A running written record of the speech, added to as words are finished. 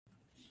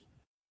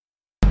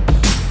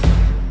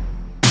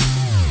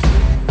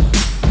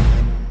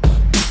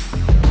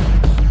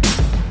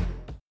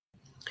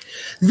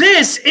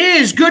This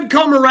is Good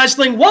Karma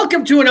Wrestling.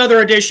 Welcome to another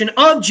edition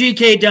of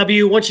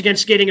GKW. Once again,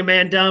 skating a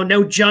man down.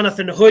 No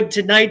Jonathan Hood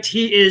tonight.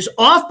 He is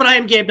off, but I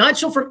am Gabe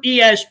Neitzel from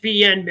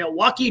ESPN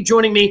Milwaukee.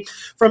 Joining me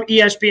from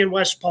ESPN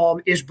West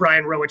Palm is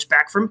Brian Rowitz,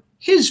 back from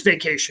his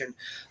vacation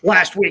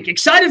last week.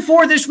 Excited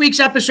for this week's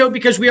episode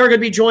because we are going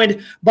to be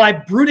joined by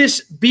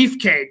Brutus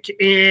Beefcake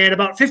in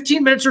about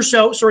 15 minutes or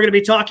so. So we're going to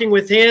be talking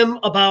with him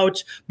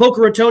about Boca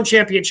Raton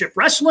Championship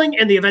Wrestling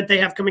and the event they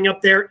have coming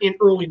up there in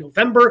early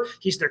November.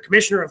 He's their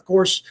commissioner, of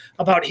course,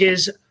 about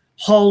his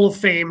Hall of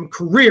Fame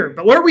career.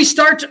 But where do we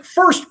start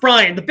first,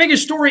 Brian? The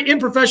biggest story in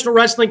professional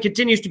wrestling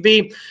continues to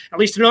be, at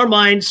least in our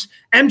minds,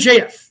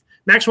 MJF.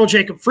 Maxwell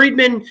Jacob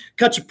Friedman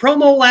cuts a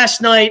promo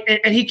last night,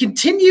 and he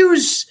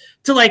continues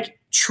to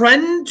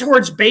trend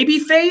towards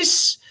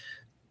babyface.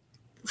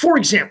 For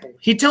example,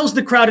 he tells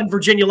the crowd in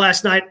Virginia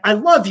last night, "I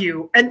love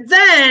you," and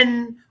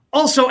then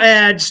also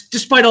adds,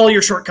 "despite all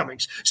your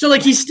shortcomings." So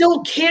he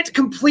still can't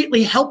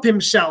completely help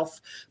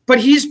himself, but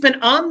he's been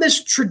on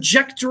this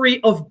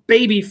trajectory of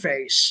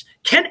babyface.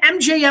 Can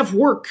MJF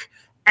work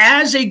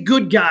as a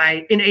good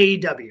guy in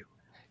AEW?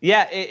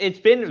 Yeah, it's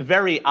been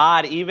very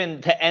odd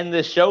even to end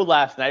the show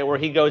last night where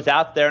he goes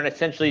out there and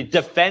essentially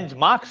defends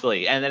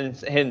Moxley and then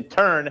in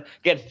turn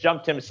gets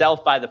jumped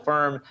himself by the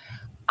firm.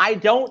 I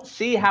don't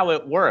see how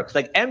it works.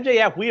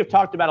 MJF, we have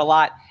talked about a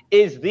lot,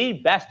 is the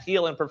best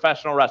heel in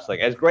professional wrestling.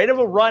 As great of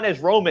a run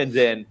as Roman's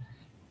in,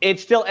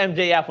 it's still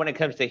MJF when it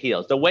comes to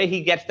heels. The way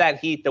he gets that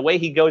heat, the way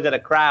he goes at a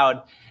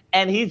crowd,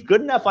 and he's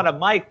good enough on a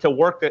mic to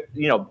work,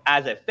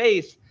 as a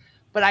face.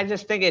 But I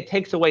just think it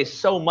takes away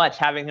so much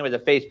having him as a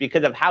face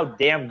because of how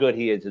damn good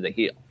he is as a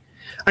heel.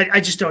 I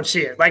just don't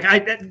see it.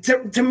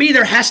 To me,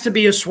 there has to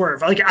be a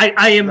swerve.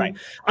 I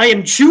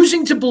am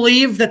choosing to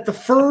believe that the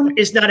firm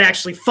is not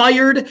actually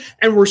fired,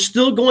 and we're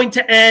still going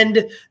to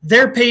end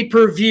their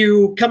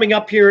pay-per-view coming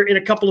up here in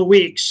a couple of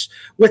weeks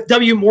with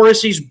W.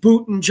 Morrissey's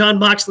boot in Jon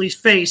Moxley's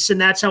face, and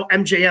that's how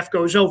MJF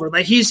goes over.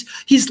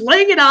 He's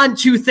laying it on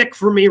too thick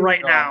for me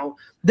right now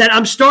that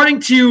I'm starting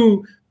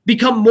to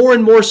become more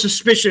and more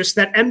suspicious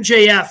that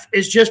MJF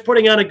is just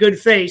putting on a good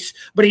face,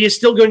 but he is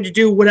still going to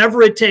do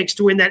whatever it takes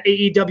to win that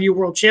AEW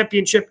World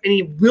Championship, and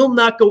he will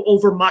not go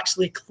over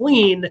Moxley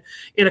clean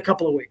in a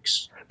couple of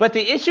weeks. But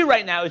the issue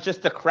right now is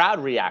just the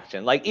crowd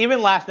reaction.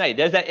 Even last night,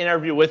 there's that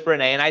interview with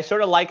Renee, and I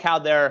sort of like how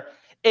they're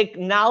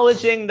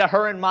acknowledging the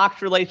her and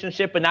Mox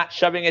relationship but not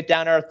shoving it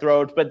down our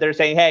throats, but they're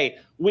saying, hey,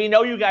 we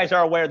know you guys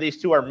are aware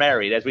these two are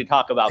married as we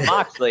talk about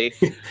Moxley,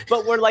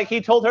 but we're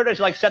he told her to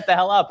shut the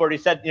hell up, or he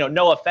said,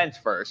 no offense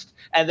first,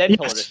 and then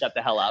told her to shut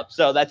the hell up.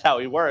 So that's how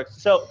he works.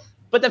 So,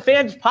 but the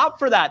fans popped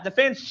for that. The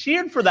fans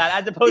cheered for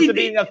that as opposed to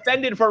being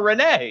offended for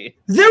Renee.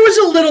 There was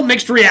a little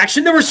mixed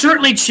reaction. There were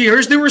certainly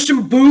cheers. There were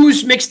some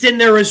boos mixed in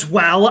there as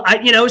well.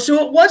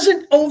 So it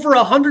wasn't over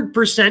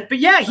 100%, but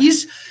yeah,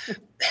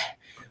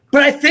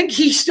 but I think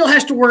he still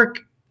has to work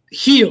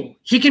heel.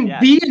 He can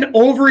be an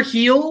over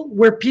heel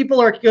where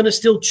people are going to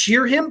still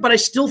cheer him, but I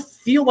still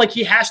feel like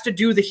he has to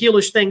do the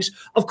heelish things,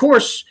 of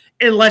course,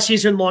 unless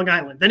he's in Long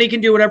Island. Then he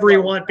can do whatever he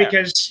wants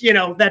because,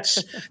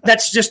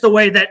 that's just the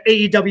way that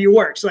AEW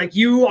works.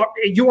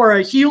 You are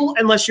a heel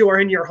unless you are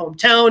in your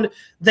hometown.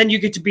 Then you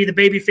get to be the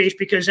babyface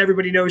because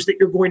everybody knows that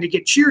you're going to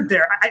get cheered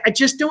there. I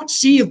just don't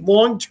see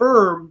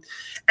long-term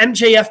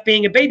MJF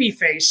being a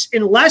babyface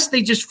unless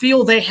they just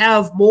feel they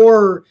have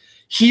more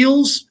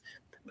heels.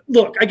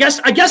 Look, I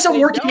guess I'm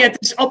working at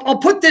this. I'll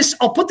put this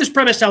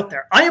premise out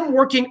there. I am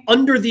working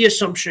under the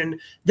assumption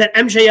that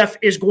MJF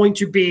is going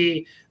to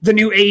be the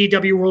new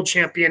AEW World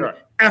Champion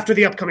after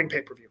the upcoming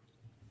pay-per-view.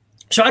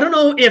 So I don't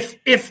know if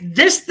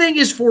this thing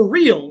is for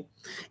real,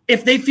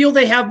 if they feel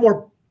they have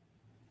more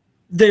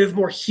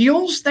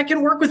heels that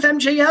can work with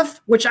MJF,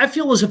 which I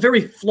feel is a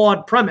very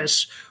flawed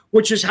premise,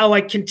 which is how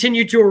I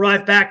continue to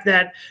arrive back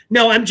that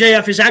no,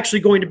 MJF is actually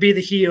going to be the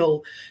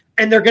heel,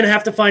 and they're going to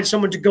have to find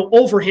someone to go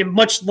over him,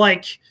 much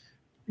like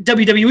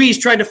WWE is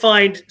trying to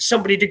find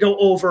somebody to go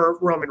over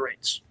Roman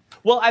Reigns.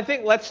 Well, I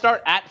think let's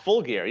start at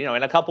Full Gear.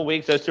 In a couple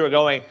weeks, those two are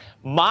going.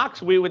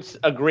 Mox, we would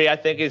agree, I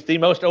think, is the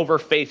most over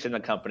face in the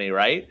company,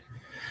 right?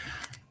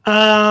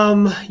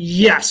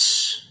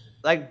 Yes.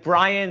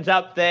 Brian's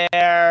up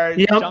there,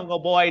 Jungle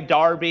Boy,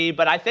 Darby,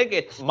 but I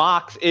think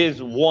Mox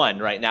is one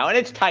right now, and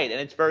it's tight, and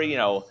it's very,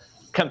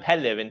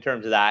 competitive in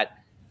terms of that.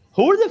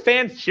 Who are the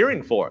fans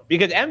cheering for?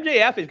 Because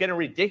MJF is getting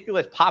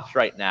ridiculous pops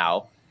right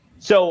now.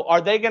 So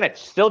are they going to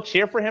still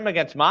cheer for him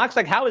against Mox?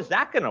 How is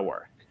that going to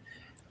work?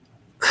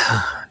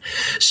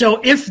 So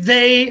if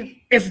they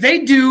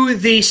do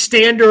the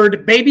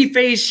standard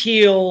babyface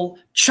heel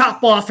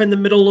chop off in the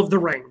middle of the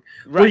ring,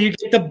 where you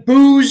get the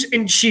boos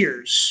and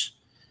cheers,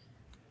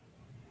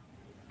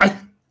 I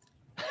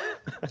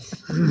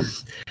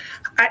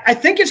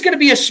think it's going to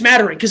be a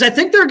smattering because I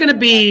think they're going to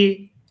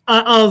be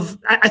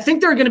I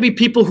think there are going to be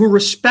people who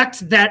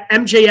respect that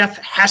MJF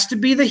has to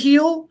be the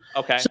heel.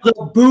 Okay. So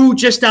they'll boo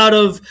just out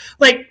of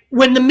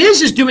when The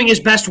Miz is doing his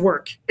best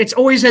work, it's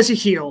always as a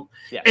heel.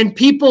 Yes. And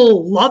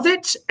people love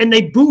it and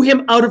they boo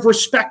him out of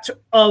respect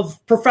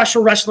of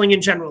professional wrestling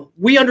in general.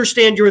 We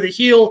understand you're the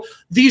heel.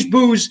 These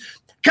boos,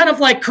 kind of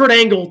like Kurt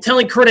Angle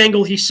telling Kurt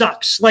Angle he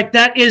sucks. Like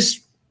that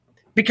is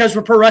because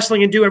we're pro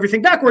wrestling and do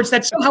everything backwards.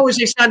 That somehow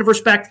is a sign of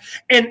respect.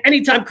 And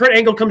anytime Kurt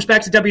Angle comes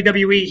back to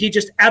WWE, he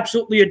just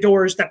absolutely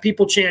adores that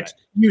people chant,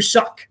 "You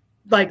suck,"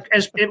 like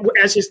as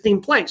his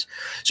theme plays.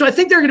 So I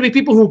think there are going to be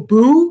people who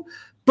boo,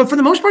 but for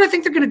the most part, I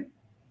think they're going to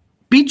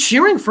be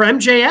cheering for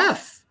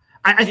MJF.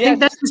 I think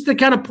that's just the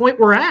kind of point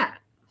we're at.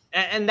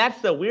 And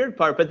that's the weird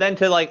part. But then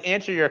to like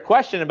answer your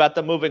question about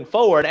the moving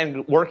forward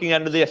and working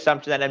under the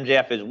assumption that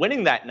MJF is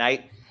winning that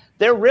night,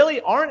 there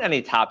really aren't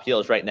any top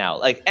heels right now.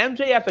 Like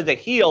MJF as a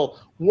heel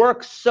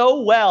works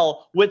so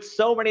well with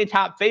so many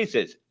top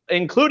faces,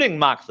 including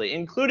Moxley,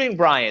 including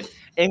Bryan,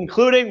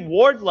 including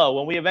Wardlow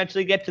when we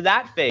eventually get to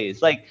that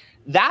phase. Like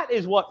that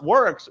is what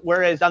works.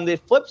 Whereas on the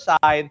flip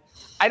side,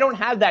 I don't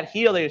have that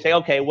heel that you say,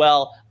 okay,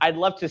 well, I'd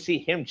love to see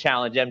him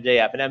challenge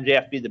MJF and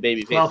MJF be the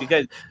babyface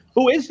because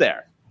who is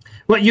there?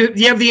 Well,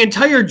 you have the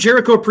entire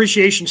Jericho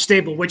Appreciation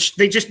stable, which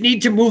they just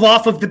need to move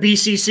off of the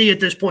BCC at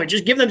this point.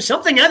 Just give them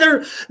something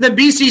other than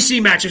BCC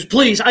matches,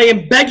 please. I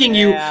am begging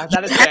you.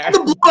 That is fair. The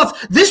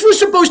blow-off. This was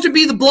supposed to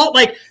be the blow.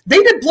 Like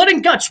they did Blood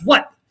and Guts.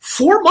 What,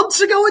 4 months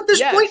ago at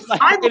this point?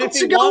 5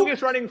 months ago.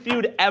 Longest running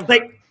feud ever.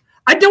 Like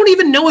I don't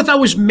even know if I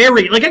was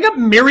married. Like I got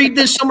married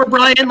this summer,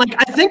 Brian. Like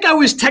I think I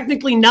was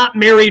technically not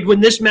married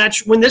when this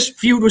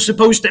feud was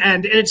supposed to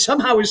end, and it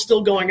somehow is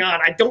still going on.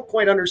 I don't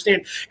quite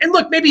understand. And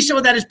look, maybe some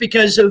of that is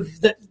because of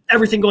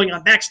everything going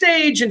on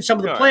backstage and some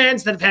of the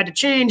plans that have had to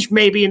change,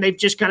 maybe, and they've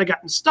just kind of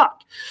gotten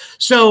stuck.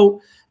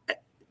 So,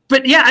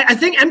 but yeah, I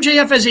think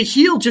MJF as a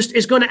heel just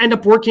is going to end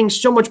up working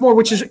so much more,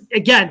 which is,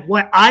 again,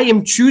 what I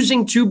am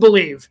choosing to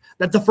believe,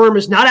 that the firm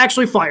is not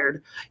actually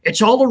fired.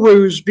 It's all a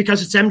ruse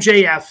because it's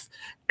MJF.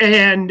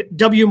 And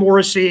W.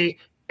 Morrissey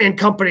and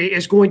company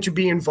is going to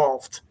be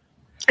involved,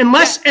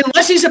 unless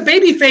he's a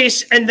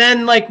babyface, and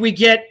then like we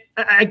get,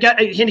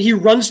 he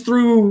runs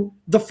through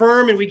the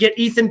firm, and we get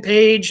Ethan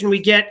Page, and we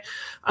get,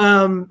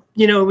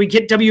 we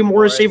get W.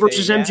 Morrissey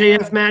versus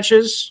MJF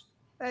matches.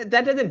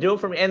 That doesn't do it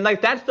for me, and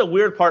like that's the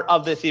weird part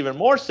of this even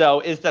more so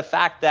is the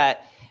fact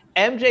that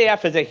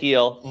MJF as a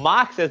heel,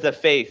 Mox as a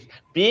face,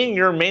 being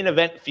your main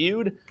event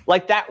feud,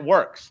 like that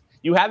works.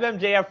 You have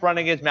MJF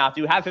running his mouth.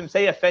 You have him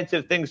say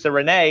offensive things to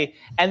Renee.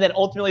 And then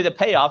ultimately the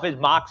payoff is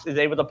Mox is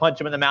able to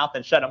punch him in the mouth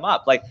and shut him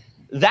up. Like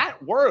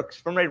that works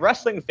from a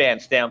wrestling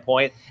fan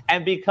standpoint.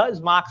 And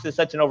because Mox is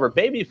such an over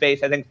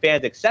babyface, I think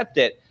fans accept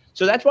it.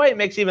 So that's why it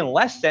makes even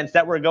less sense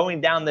that we're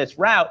going down this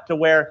route to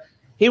where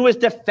he was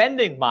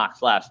defending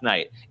Mox last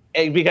night.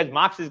 Because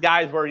Mox's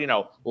guys were,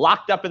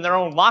 locked up in their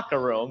own locker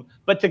room.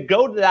 But to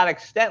go to that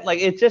extent, like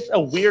it's just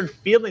a weird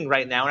feeling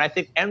right now. And I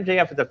think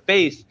MJF as a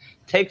face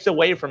takes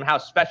away from how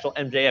special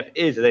MJF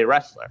is as a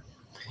wrestler.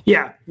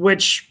 Yeah,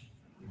 which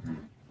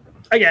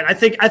again, I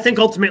think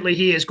ultimately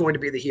he is going to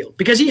be the heel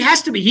because he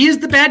has to be. He is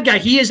the bad guy.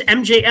 He is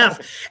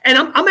MJF, and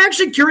I'm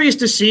actually curious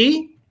to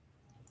see,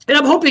 and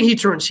I'm hoping he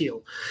turns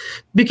heel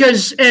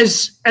because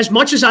as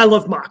much as I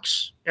love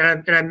Mox,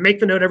 and I make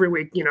the note every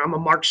week, I'm a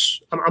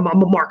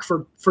mark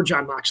for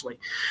Jon Moxley.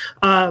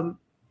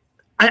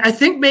 I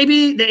think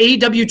maybe the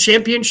AEW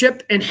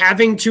championship and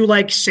having to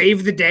like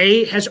save the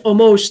day has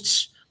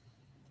almost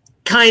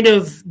kind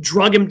of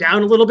drug him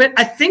down a little bit.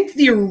 I think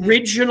the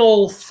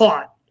original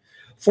thought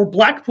for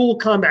Blackpool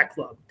Combat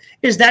Club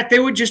is that they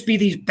would just be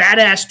these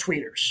badass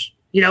tweeners.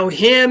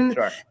 Him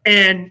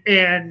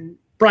and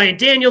Bryan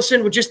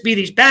Danielson would just be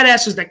these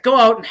badasses that go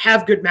out and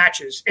have good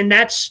matches. And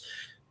that's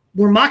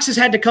where Mox has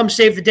had to come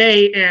save the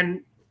day.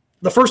 And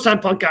the first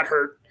time Punk got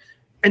hurt,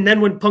 and then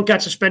when Punk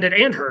got suspended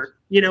and hurt,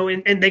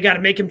 and they got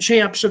to make him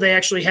champ so they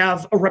actually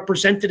have a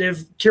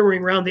representative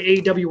carrying around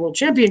the AEW World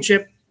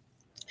Championship.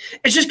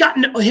 It's just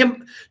gotten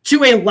him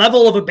to a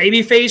level of a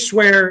babyface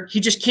where he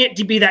just can't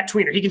be that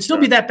tweener. He can still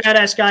be that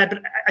badass guy,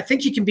 but I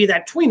think he can be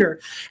that tweener.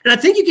 And I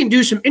think you can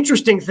do some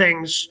interesting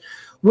things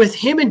with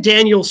him and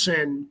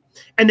Danielson.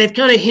 And they've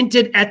kind of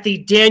hinted at the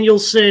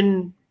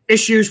Danielson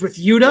issues with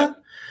Yuta.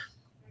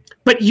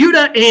 But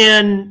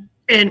Yuta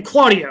and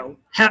Claudio,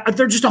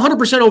 they're just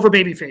 100% over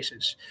baby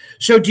faces.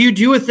 So do you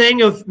do a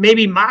thing of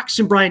maybe Mox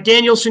and Bryan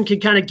Danielson can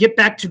kind of get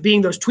back to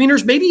being those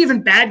tweeners? Maybe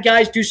even bad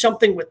guys do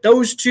something with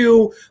those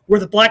two where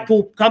the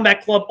Blackpool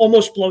Combat Club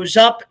almost blows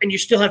up and you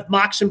still have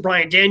Mox and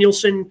Bryan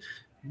Danielson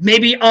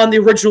maybe on the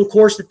original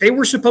course that they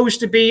were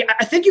supposed to be.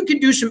 I think you can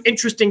do some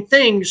interesting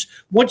things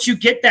once you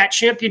get that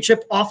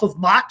championship off of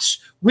Mox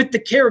with the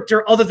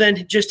character other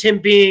than just him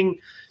being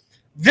 –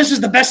 this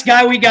is the best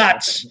guy we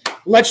got.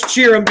 Let's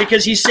cheer him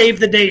because he saved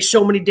the day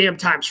so many damn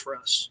times for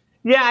us.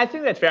 Yeah, I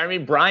think that's fair. I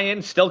mean,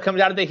 Bryan still comes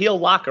out of the heel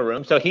locker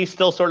room, so he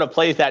still sort of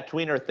plays that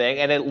tweener thing,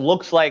 and it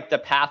looks like the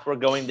path we're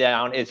going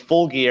down is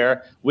Full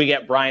Gear. We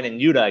get Bryan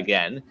and Yuta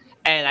again,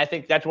 and I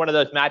think that's one of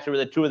those matches where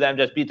the two of them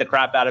just beat the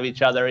crap out of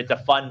each other. It's a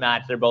fun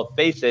match. They're both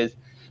faces,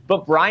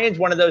 but Bryan's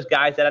one of those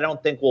guys that I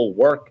don't think will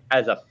work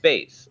as a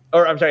face,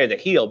 or I'm sorry, as a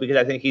heel, because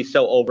I think he's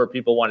so over,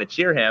 people want to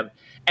cheer him.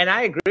 And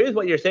I agree with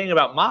what you're saying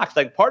about Mox.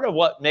 Like, part of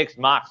what makes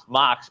Mox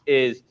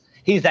is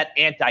he's that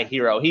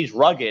anti-hero. He's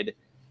rugged.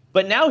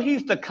 But now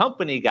he's the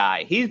company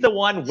guy. He's the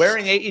one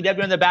wearing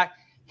AEW on the back.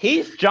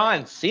 he's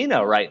John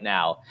Cena right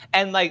now.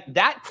 And like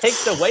that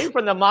takes away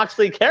from the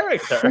Moxley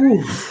character.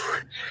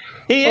 Oof.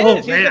 He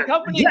is. He's the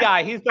company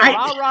guy. He's the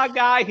rah-rah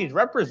guy. He's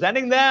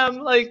representing them.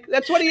 Like,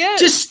 that's what he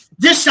is.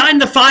 Just sign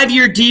the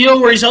 5-year deal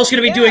where he's also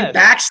going to be doing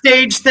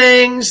backstage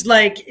things.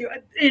 Like,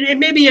 and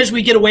maybe as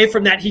we get away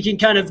from that, he can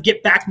kind of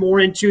get back more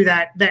into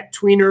that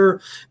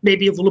tweener,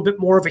 maybe a little bit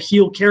more of a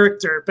heel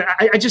character. But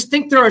I just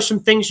think there are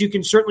some things you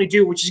can certainly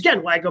do, which is,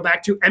 again, why I go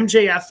back to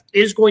MJF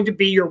is going to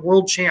be your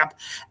world champ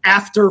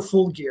after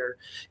Full Gear.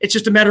 It's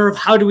just a matter of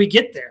how do we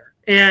get there.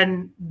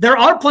 And there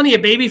are plenty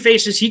of baby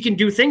faces he can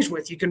do things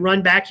with. You can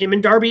run back him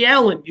and Darby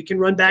Allin. You can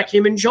run back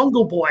him and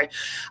Jungle Boy.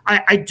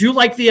 I do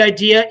like the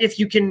idea if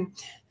you can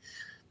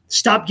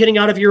stop getting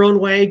out of your own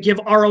way,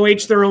 give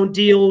ROH their own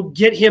deal,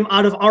 get him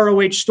out of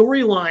ROH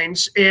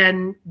storylines,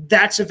 and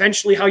that's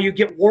eventually how you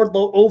get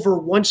Wardlow over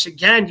once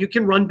again. You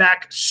can run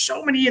back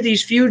so many of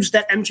these feuds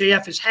that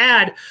MJF has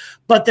had,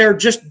 but they're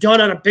just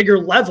done on a bigger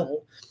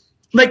level.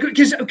 Like,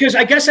 because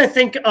I guess I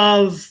think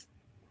of,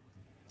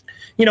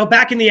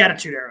 back in the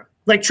Attitude Era.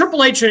 Like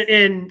Triple H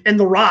and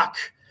The Rock,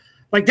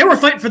 like they were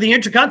fighting for the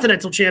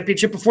Intercontinental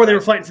Championship before they were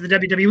fighting for the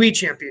WWE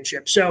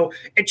Championship. So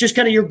it's just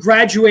kind of you're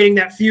graduating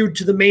that feud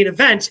to the main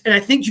event. And I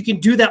think you can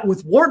do that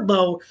with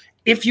Wardlow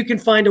if you can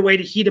find a way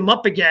to heat him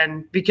up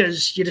again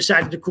because you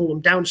decided to cool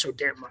him down so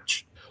damn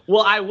much.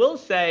 Well, I will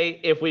say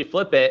if we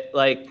flip it,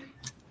 like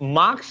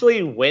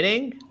Moxley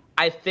winning,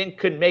 I think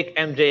could make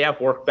MJF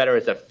work better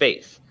as a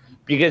face.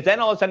 Because then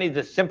all of a sudden he's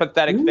a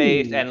sympathetic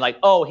face and like,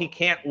 oh, he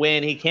can't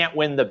win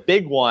the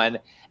big one.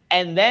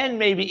 And then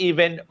maybe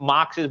even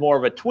Mox is more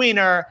of a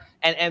tweener,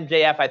 and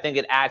MJF, I think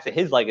it adds to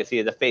his legacy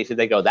as a face if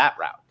they go that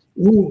route.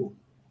 Ooh.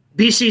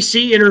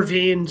 BCC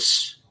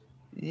intervenes,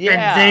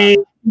 yeah, and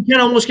you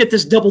can almost get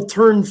this double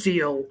turn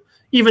feel,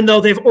 even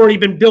though they've already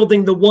been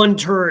building the one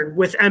turn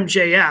with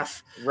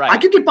MJF. Right. I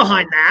could get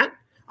behind that.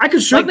 I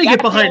could certainly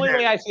get behind that. That's the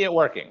only way I see it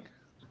working.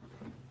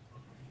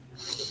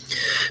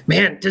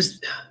 Man,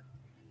 does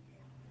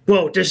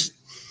MJF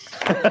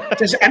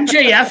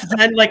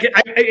then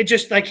it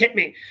just hit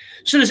me?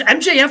 So does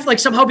MJF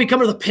somehow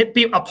become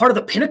be a part of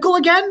the Pinnacle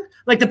again?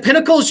 Like the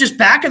Pinnacle is just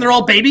back and they're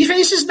all baby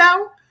faces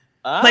now?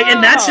 Oh.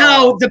 And that's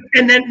how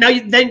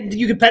then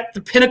you could bet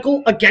the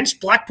Pinnacle against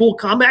Blackpool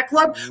Combat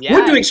Club. Yes.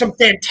 We're doing some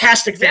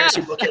fantastic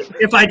fantasy booking,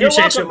 if I do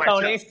say so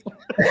myself.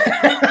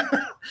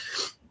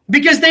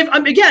 Because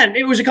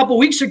it was a couple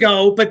weeks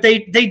ago, but they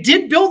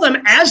did build them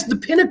as the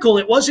Pinnacle.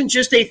 It wasn't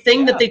just a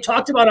thing that they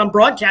talked about on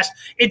broadcast.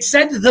 It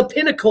said the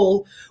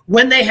Pinnacle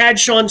when they had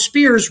Shawn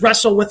Spears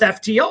wrestle with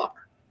FTR.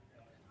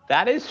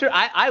 That is true.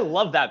 I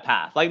love that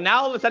path. Like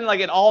now all of a sudden,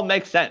 it all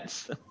makes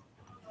sense.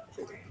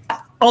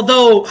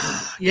 Although,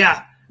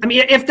 yeah, I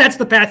mean, if that's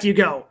the path you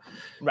go.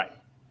 Right.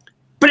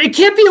 But it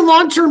can't be a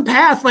long-term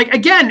path.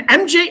 Again,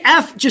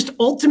 MJF just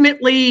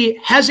ultimately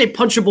has a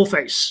punchable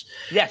face.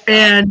 Yes.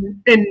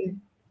 And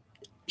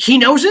he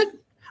knows it.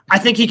 I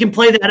think he can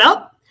play that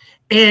up.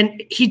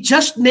 And he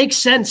just makes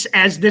sense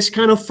as this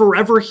kind of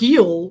forever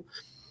heel.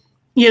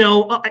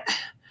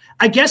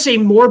 I guess a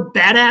more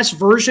badass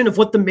version of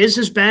what The Miz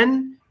has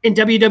been in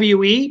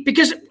WWE.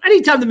 Because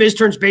anytime The Miz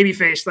turns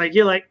babyface,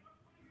 you're like,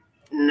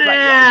 nah,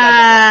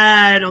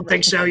 I don't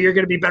think so. You're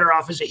going to be better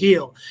off as a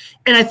heel.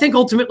 And I think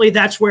ultimately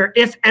that's where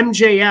if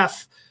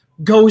MJF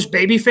goes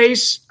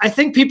babyface, I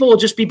think people will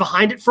just be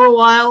behind it for a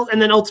while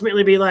and then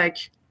ultimately be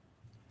like,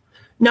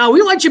 no,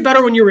 we liked you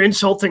better when you were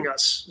insulting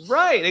us.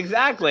 Right,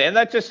 exactly. And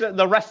that's just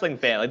the wrestling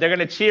fan. They're going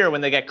to cheer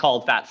when they get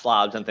called fat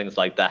slobs and things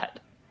like that.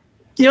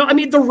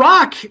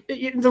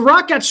 The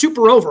Rock got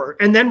super over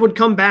and then would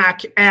come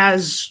back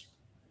as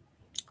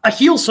a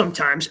heel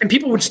sometimes, and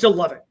people would still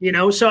love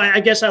it, So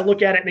I guess I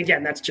look at it, and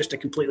again, that's just a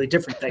completely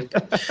different thing.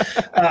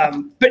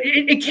 But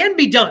it can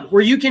be done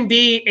where you can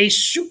be a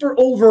super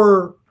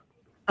over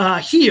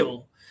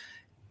heel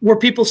where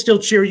people still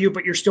cheer you,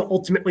 but you're still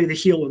ultimately the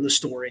heel in the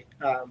story.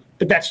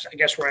 But that's, I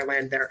guess, where I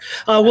land there.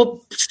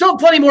 We'll still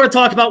plenty more to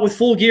talk about with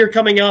Full Gear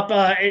coming up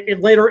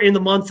later in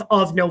the month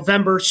of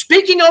November.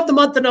 Speaking of the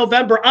month of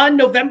November, on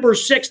November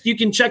 6th, you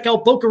can check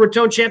out Boca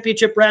Raton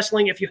Championship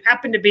Wrestling if you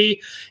happen to be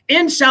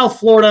in South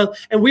Florida.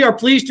 And we are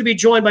pleased to be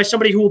joined by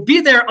somebody who will be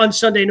there on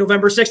Sunday,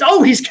 November 6th.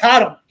 Oh, he's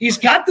got him. He's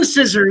got the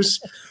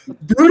scissors.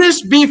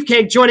 Brutus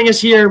Beefcake joining us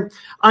here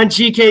on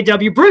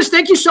GKW. Bruce,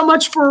 thank you so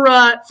much for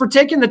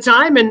taking the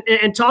time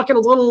and talking a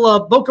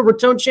little Boca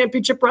Raton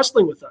Championship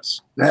Wrestling with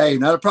us. Hey,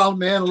 not a problem,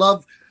 man.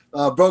 Love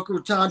Boca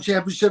Raton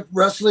Championship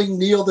Wrestling.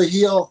 Neil the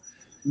Heel,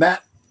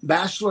 Matt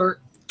Bachelor,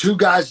 two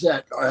guys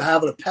that are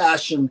having a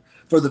passion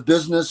for the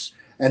business,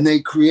 and they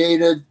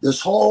created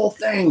this whole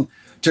thing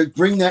to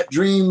bring that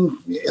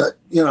dream,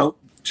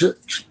 to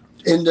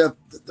into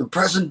the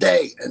present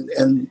day.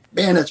 And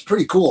man, it's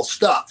pretty cool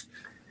stuff.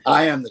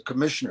 I am the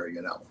commissioner,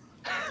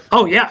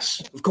 Oh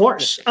yes, of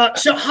course.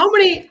 So how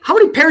many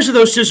pairs of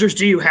those scissors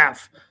do you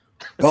have?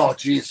 Oh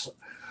geez,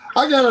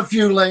 I got a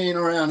few laying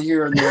around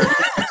here and there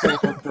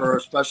for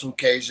special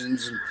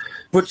occasions, and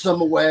put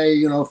some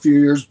away, a few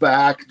years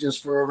back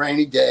just for a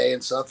rainy day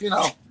and stuff,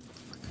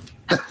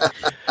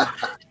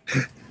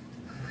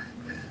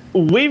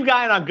 We've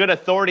gotten on good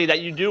authority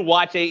that you do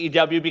watch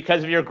AEW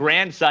because of your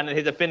grandson and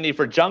his affinity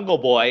for Jungle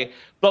Boy.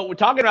 But we're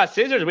talking about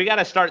scissors. We got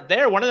to start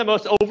there. One of the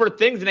most over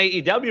things in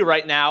AEW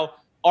right now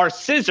are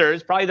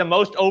scissors. Probably the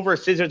most over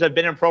scissors have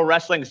been in pro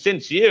wrestling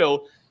since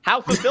you. How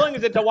fulfilling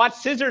is it to watch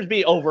scissors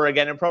be over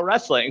again in pro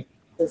wrestling?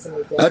 That's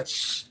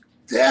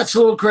a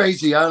little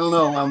crazy. I don't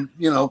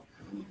know.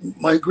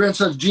 My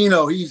grandson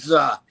Gino, he's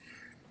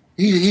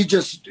he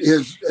just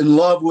is in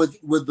love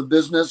with the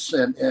business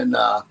and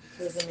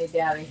Scissor me,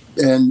 Daddy.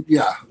 And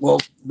yeah, well,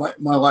 my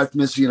wife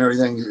Missy and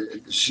everything,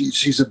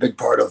 she's a big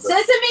part of it.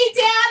 Scissor me,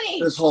 Daddy.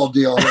 This whole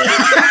deal. And,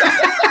 Scissor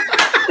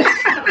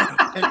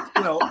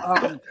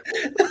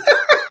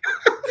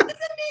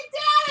me,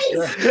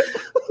 Daddy.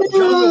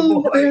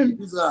 Jungle Boy,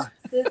 he's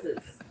Scissors.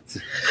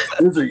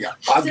 Scissor you.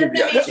 I'll give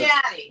you Scissor me,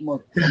 Daddy. I'm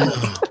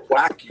gonna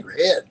whack your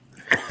head.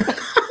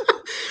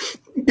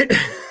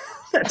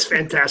 That's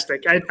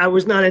fantastic. I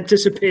was not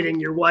anticipating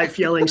your wife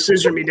yelling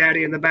 "Scissor me,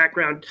 Daddy" in the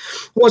background.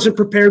 Wasn't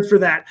prepared for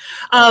that.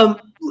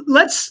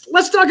 Let's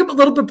talk a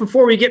little bit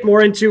before we get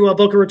more into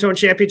Boca Raton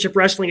Championship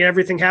Wrestling and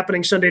everything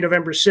happening Sunday,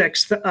 November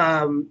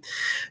 6th.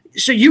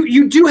 So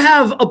you do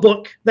have a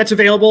book that's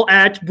available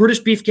at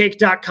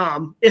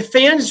BrutusBeefcake.com. If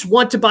fans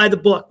want to buy the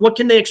book, what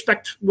can they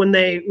expect when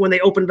they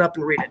open it up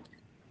and read it?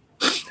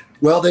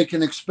 Well, they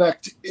can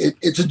expect it.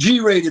 It's a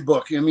G-rated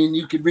book. I mean,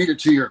 you could read it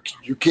to your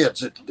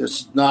kids.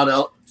 It's not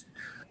out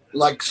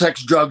like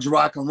sex, drugs,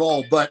 rock and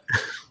roll, but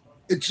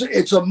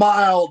it's a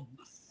mild,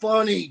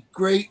 funny,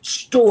 great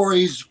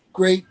stories,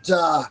 great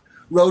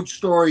road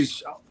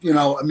stories,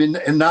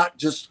 and not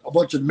just a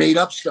bunch of made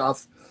up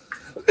stuff.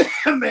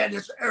 Man,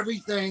 it's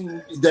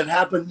everything that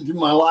happened in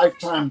my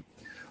lifetime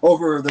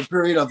over the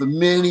period of the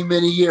many,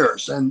 many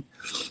years. And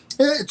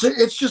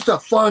it's just a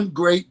fun,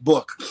 great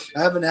book.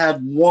 I haven't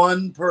had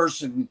one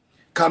person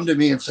come to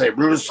me and say,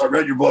 "Brutus, I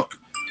read your book,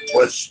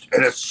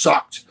 and it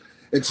sucked."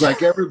 It's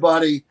like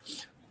everybody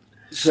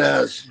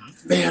says,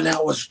 "Man,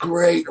 that was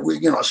great."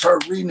 I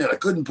started reading it. I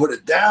couldn't put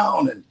it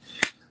down. And,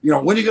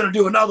 when are you going to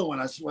do another one?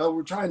 I said, well,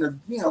 we're trying to,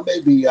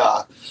 maybe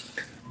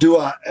do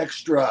an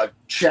extra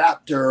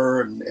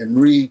chapter and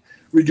redo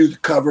the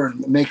cover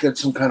and make it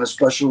some kind of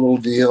special little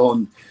deal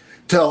and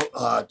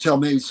tell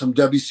maybe some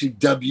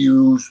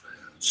WCW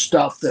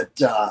stuff that,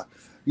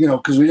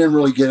 because we didn't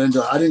really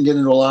I didn't get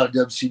into a lot of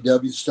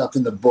WCW stuff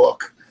in the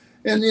book.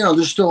 And,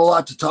 there's still a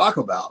lot to talk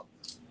about.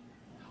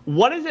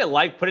 What is it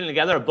like putting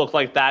together a book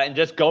like that and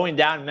just going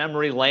down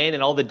memory lane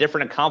and all the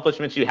different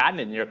accomplishments you had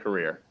in your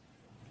career?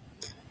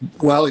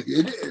 Well,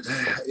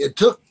 it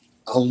took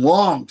a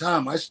long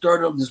time. I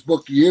started on this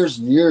book years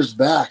and years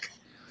back,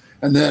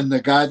 and then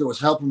the guy that was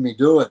helping me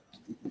do it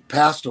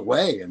passed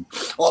away, and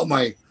all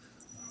my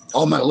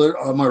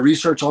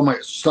research, all my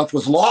stuff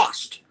was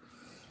lost.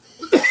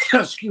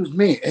 Excuse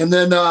me. And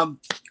then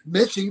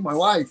Missy, my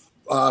wife,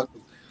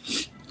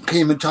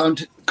 came in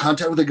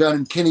contact with a guy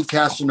named Kenny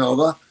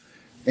Casanova.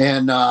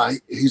 And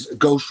he's a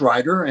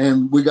ghostwriter,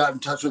 and we got in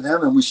touch with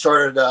him, and we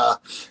started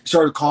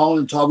calling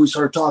and talking. We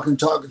started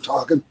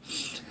talking,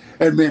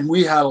 and man,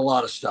 we had a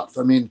lot of stuff.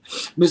 I mean,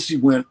 Missy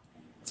went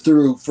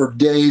through for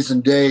days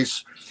and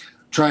days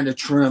trying to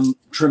trim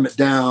it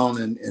down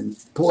and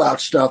pull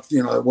out stuff.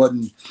 It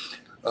wasn't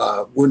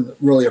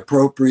really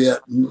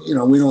appropriate. And, we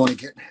don't want to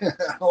get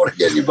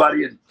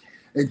anybody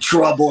in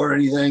trouble or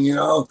anything.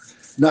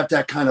 Not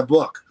that kind of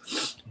book.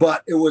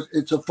 But it was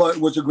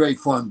a great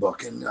fun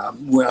book, and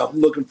I'm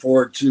looking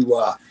forward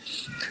to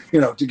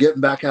to getting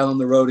back out on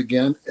the road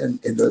again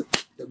and the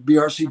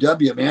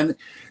BRCW, man.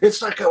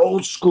 It's like an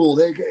old school.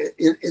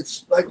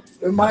 It's like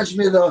it reminds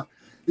me of the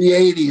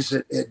 80s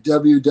at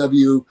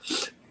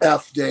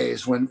WWF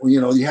days when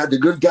you had the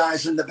good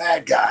guys and the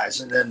bad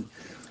guys, and then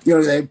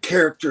they had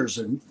characters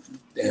and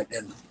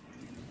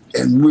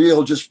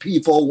real just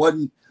people.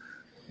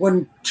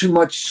 wasn't too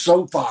much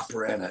soap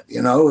opera in it.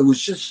 It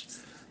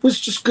was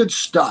just good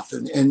stuff,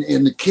 and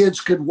the kids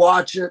could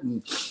watch it,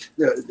 and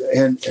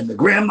the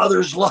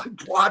grandmothers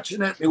loved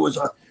watching it.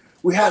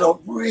 We had a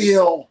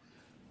real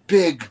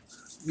big,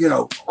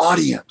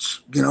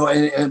 audience,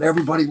 and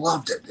everybody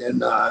loved it.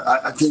 And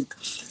I think,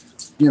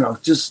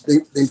 just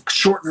they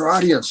shorten their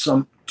audience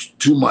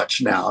too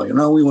much now.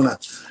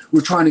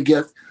 We're trying to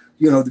get,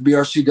 the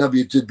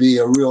BRCW to be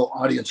a real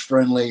audience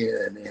friendly,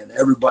 and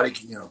everybody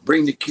can,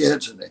 bring the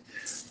kids, and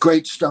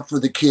great stuff for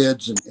the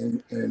kids,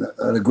 and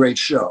a great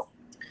show.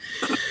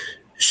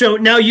 So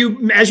now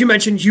as you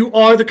mentioned, you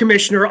are the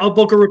commissioner of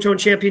Boca Raton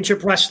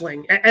Championship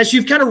Wrestling. As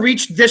you've kind of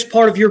reached this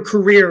part of your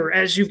career,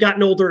 as you've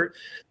gotten older,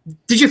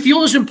 did you feel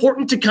it was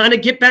important to kind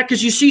of get back?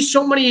 Because you see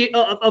so many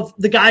of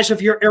the guys of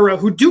your era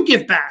who do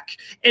give back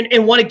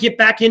and want to get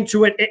back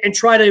into it and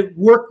try to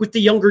work with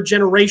the younger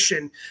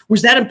generation.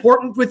 Was that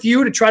important with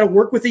you to try to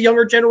work with the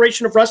younger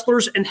generation of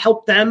wrestlers and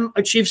help them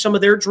achieve some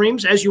of their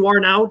dreams, as you are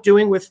now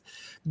doing with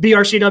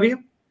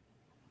BRCW?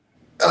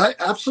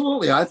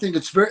 Absolutely. I think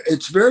it's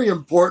very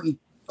important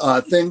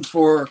thing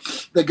for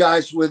the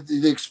guys with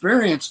the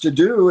experience to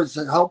do is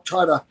to help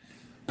try to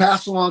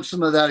pass along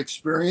some of that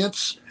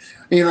experience.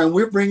 You know, and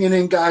we're bringing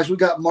in guys. We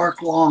got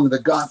Mark Long, the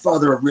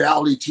godfather of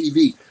reality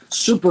TV,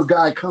 super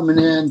guy coming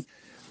in.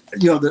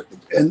 You know,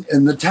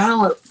 and the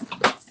talent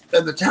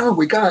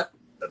we got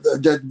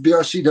that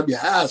BRCW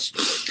has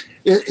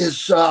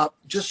is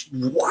just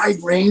wide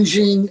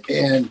ranging,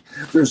 and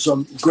there's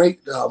some great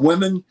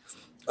women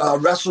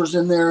wrestlers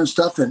in there and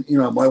stuff. And you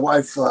know, my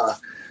wife,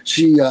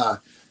 she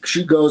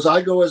goes,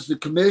 I go as the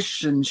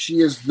commish, and she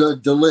is the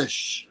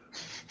delish.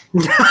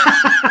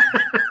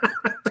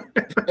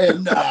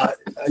 And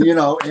you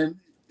know, and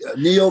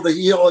Neil the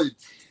heel,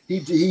 he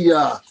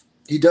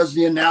does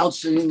the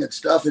announcing and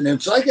stuff, and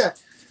it's like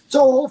it's a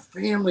whole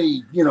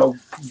family, you know,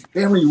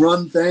 family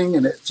run thing,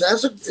 and it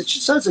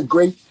just has a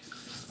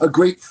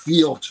great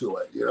feel to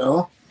it, you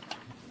know.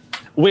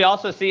 We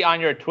also see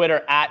on your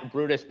Twitter at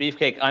Brutus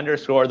Beefcake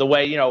 _ the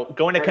way, you know,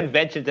 going to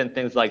conventions and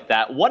things like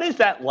that. What is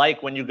that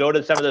like when you go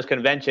to some of those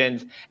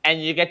conventions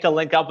and you get to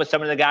link up with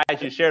some of the guys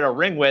you shared a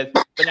ring with,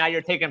 but now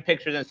you're taking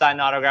pictures and signing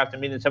autographs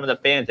and meeting some of the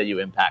fans that you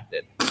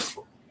impacted?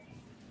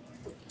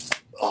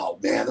 Oh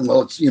man,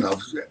 well, it's, you know,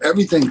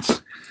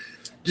 everything's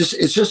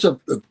it's just a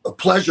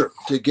pleasure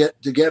to get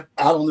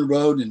out on the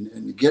road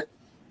and get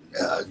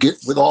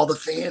with all the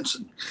fans.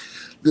 And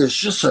there's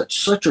just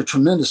such a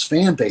tremendous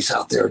fan base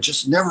out there. It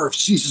just never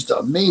ceases to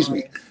amaze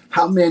me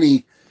how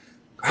many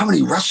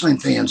wrestling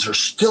fans are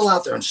still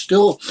out there and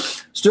still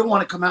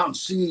want to come out and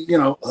see, you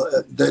know,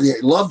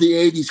 they love the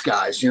 80s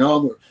guys. You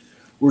know,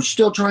 we're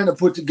still trying to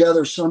put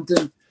together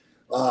something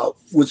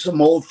with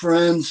some old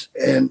friends,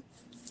 and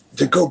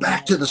to go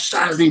back to the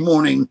Saturday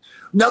morning.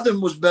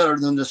 Nothing was better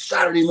than the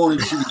Saturday morning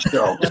TV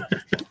show,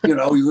 you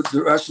know,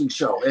 the wrestling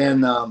show.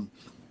 And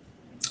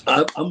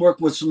I'm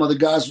working with some other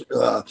guys,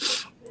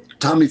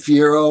 Tommy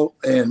Fierro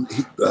and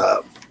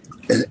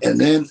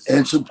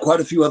some quite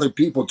a few other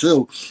people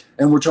too.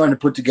 And we're trying to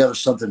put together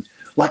something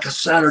like a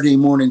Saturday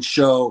morning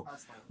show,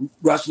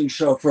 wrestling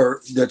show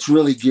that's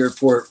really geared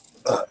for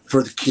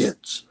the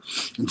kids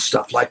and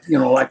stuff, like, you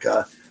know, like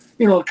a,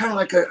 you know, kind of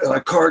like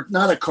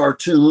not a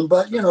cartoon,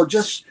 but, you know,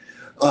 just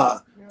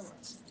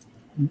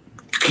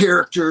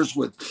characters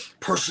with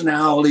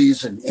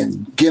personalities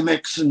and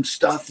gimmicks and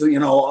stuff, you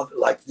know,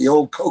 like the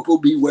old Coco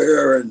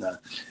Beware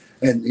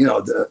and you know,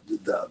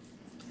 the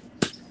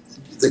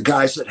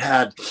guys that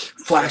had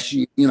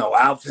flashy, you know,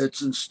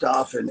 outfits and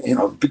stuff, and, you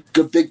know,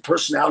 big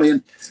personality,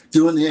 and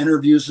doing the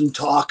interviews and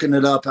talking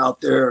it up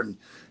out there. And,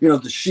 you know,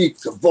 the Sheik,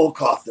 the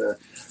Volkov,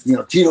 you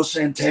know, Tito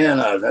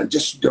Santana,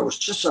 there was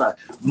just a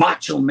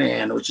Macho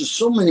Man. There was just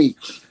so many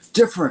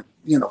different,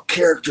 you know,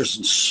 characters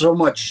and so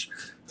much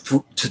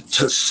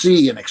to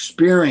see and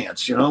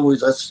experience, you know.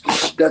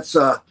 That's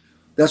what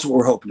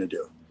we're hoping to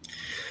do.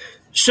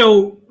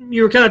 So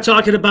you were kind of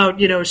talking about,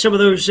 you know, some of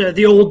those,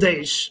 the old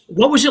days.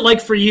 What was it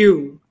like for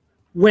you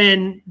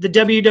when the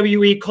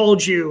WWE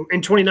called you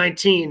in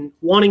 2019,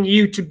 wanting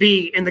you to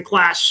be in the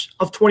class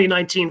of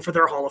 2019 for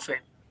their Hall of Fame?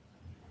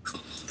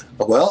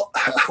 Well,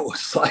 I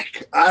was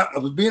like, I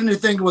was beginning to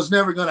think it was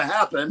never going to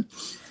happen.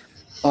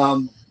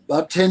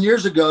 About 10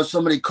 years ago,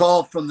 somebody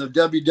called from the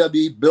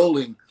WWE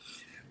building,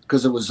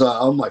 because it was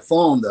on my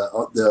phone,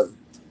 the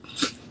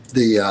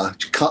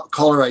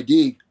caller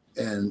ID,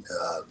 and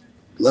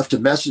left a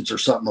message or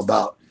something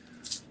about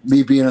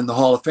me being in the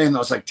Hall of Fame. That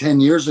was like 10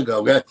 years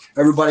ago.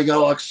 Everybody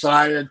got all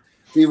excited.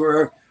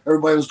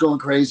 Everybody was going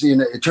crazy,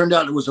 and it turned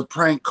out it was a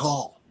prank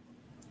call.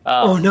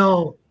 Oh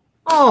no!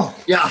 Oh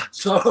yeah.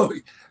 So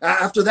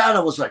after that,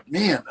 I was like,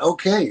 man,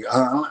 okay.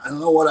 I don't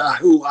know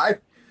who I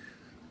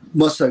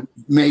must have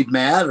made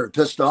mad or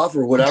pissed off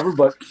or whatever,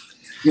 but,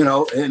 you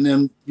know, and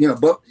then, you know,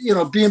 but, you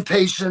know, being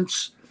patient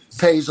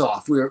pays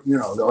off. I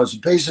was a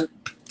patient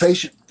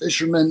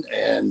fisherman,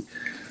 and,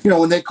 you know,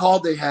 when they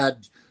called, they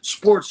had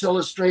Sports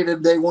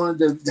Illustrated. They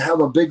wanted to have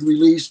a big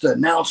release to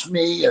announce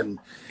me, and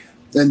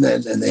they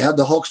had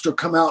the Hulkster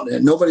come out,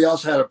 and nobody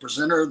else had a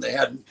presenter. They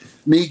had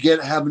me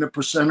having a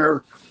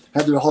presenter,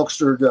 had the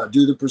Hulkster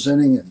do the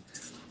presenting,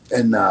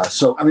 and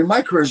so I mean,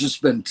 my career has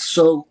just been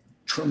so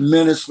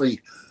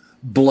tremendously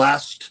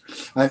blessed.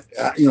 I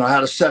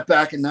had a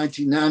setback in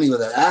 1990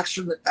 with an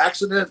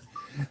accident.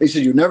 They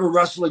said, "You never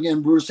wrestle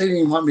again, Bruce." They didn't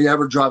even want me to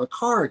ever drive a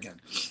car again.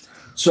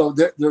 So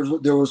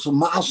there were some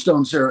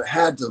milestones there.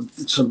 Had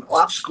some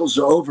obstacles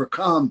to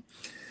overcome,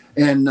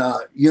 and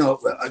you know,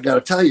 I got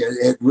to tell you,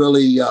 it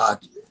really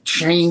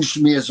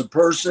changed me as a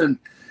person,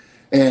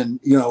 and,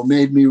 you know,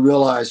 made me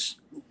realize,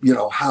 you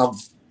know, how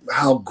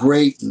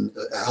great and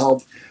how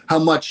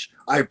much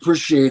I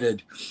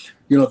appreciated,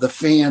 you know, the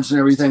fans and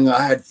everything.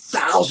 I had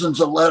thousands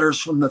of letters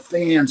from the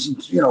fans,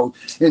 and, you know,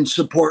 in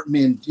supporting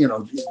me, and, you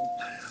know,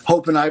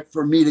 hoping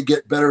for me to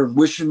get better and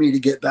wishing me to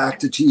get back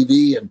to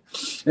TV,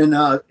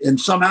 and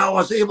somehow I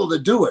was able to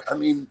do it. I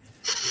mean,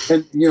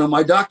 and, you know,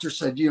 my doctor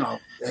said, you know,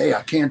 "Hey,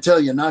 I can't tell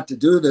you not to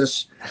do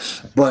this,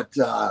 but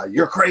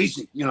you're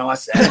crazy." You know, I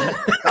said,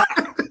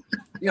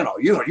 you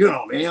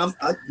know me.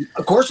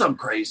 Of course I'm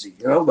crazy,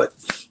 you know, but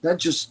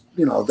that's just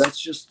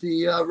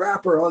the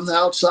rapper on the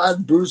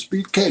outside, Bruce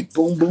Beefcake,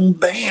 boom, boom,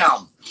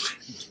 bam.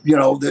 You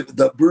know,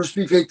 the Bruce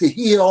Beefcake, the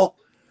heel,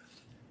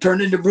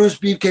 turned into Bruce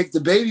Beefcake, the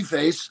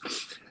babyface,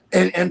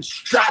 and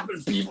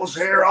chopping people's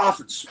hair off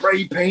and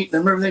spray paint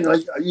and everything.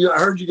 Like I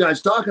heard you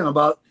guys talking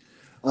about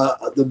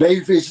the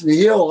babyface and the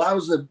heel. I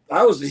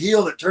was the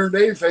heel that turned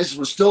babyface and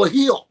was still a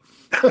heel.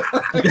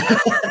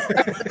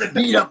 To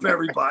beat up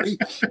everybody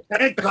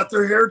and cut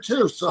their hair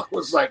too. So it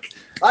was like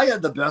I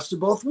had the best of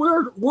both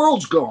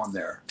worlds going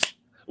there.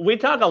 We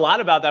talk a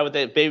lot about that with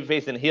the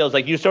babyface and heels.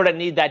 Like you sort of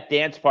need that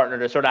dance partner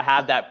to sort of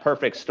have that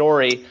perfect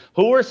story.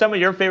 Who were some of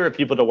your favorite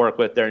people to work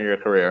with during your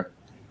career?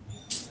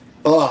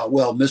 Oh,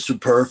 well, Mr.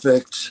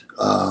 Perfect,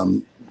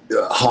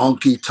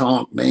 Honky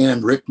Tonk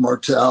Man, Rick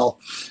Martel.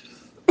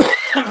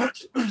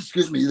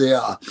 Excuse me,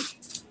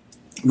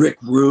 Rick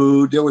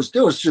Rude. There was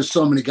just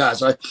so many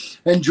guys. I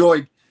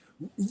enjoyed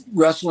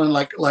wrestling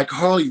like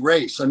Harley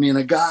Race. I mean,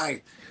 a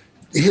guy,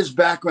 his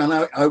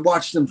background, I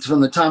watched him from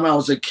the time I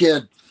was a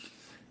kid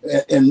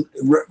and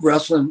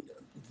wrestling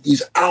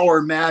these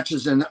hour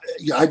matches, and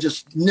I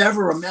just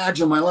never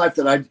imagined in my life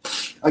that I'd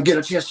get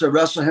a chance to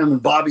wrestle him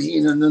and Bobby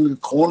Heenan in the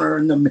corner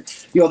and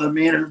the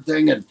manager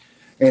thing and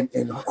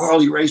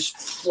Harley Race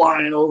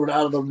flying over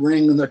out of the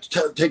ring and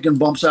taking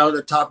bumps out of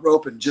the top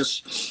rope and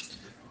just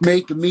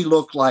making me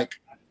look like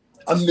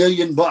 $1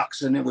 million.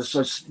 And it was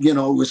such,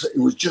 it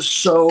was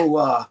just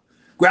so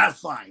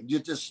gratifying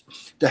just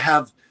to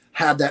have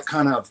that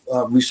kind of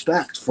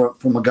respect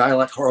from a guy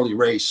like Harley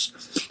Race,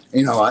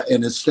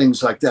 and it's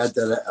things like that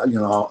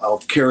I'll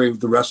carry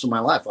the rest of my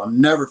life. I'll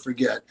never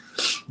forget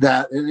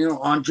that. And,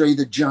 Andre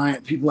the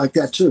Giant, people like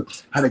that too.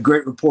 Had a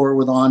great rapport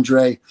with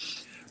Andre.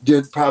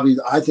 Did probably,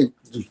 I think,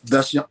 the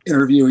best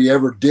interview he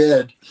ever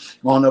did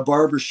on a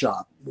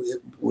barbershop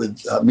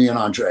with me and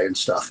Andre and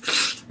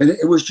stuff. And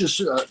it was just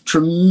a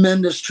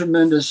tremendous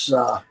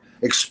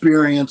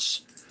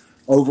experience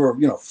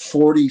over,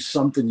 40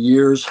 something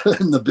years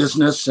in the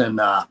business. And,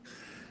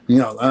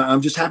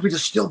 I'm just happy to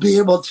still be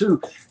able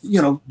to,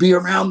 be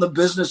around the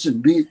business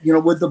and be,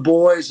 with the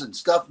boys and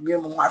stuff. Me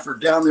and my wife are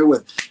down there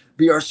with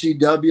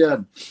BRCW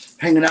and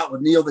hanging out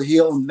with Neil the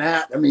Heel and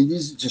Matt. I mean,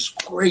 these are just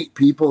great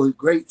people,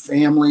 great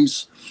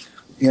families.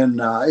 And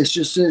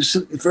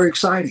it's very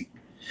exciting.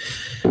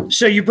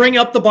 So you bring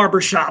up the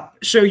barbershop.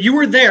 So you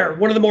were there,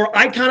 one of the more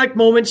iconic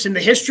moments in the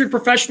history of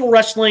professional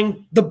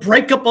wrestling, the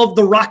breakup of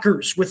the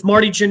Rockers with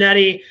Marty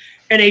Jannetty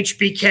and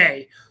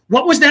HBK.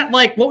 What was that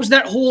like? What was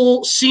that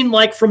whole scene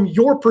like from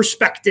your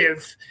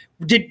perspective?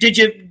 Did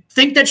you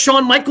think that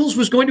Shawn Michaels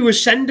was going to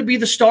ascend to be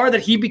the star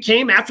that he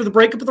became after the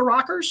breakup of the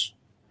Rockers?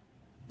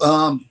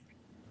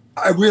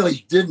 I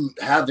really didn't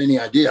have any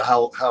idea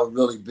how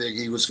really big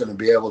he was going to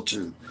be able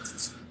to.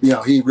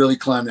 He really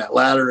climbed that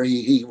ladder.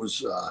 He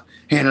was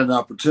handed an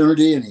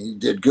opportunity, and he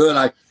did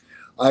good.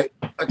 I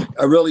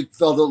really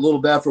felt a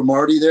little bad for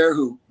Marty there,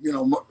 who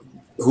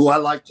I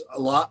liked a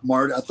lot.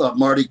 Marty, I thought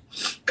Marty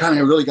kind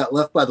of really got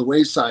left by the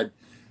wayside,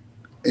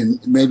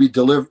 and maybe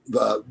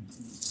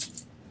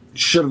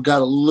should have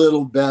got a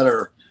little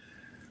better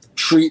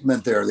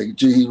treatment there.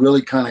 He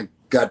really kind of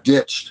got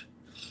ditched,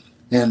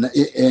 and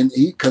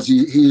because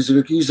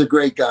he's a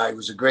great guy. He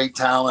was a great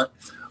talent,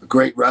 a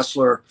great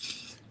wrestler,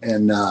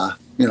 and.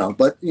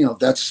 But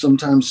that's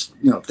sometimes,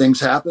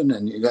 things happen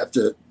and you have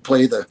to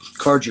play the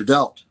cards you're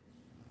dealt.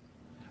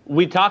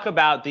 We talk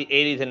about the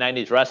 80s and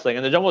 90s wrestling,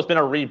 and there's almost been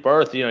a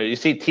rebirth. You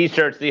see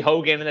T-shirts, the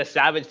Hogan and the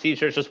Savage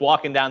T-shirts just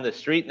walking down the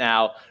street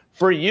now.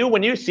 For you,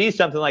 when you see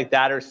something like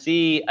that or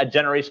see a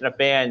generation of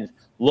fans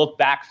look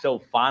back so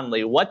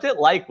fondly, what's it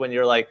like when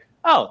you're like,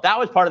 oh, that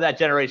was part of that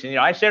generation?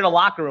 I shared a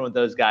locker room with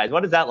those guys.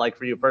 What is that like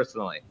for you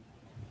personally?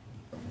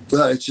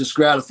 Well, it's just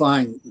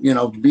gratifying,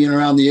 being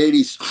around the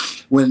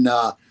 80s when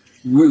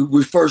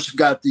we first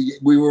got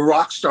we were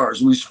rock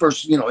stars. We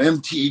first,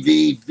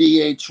 MTV,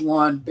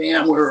 VH1,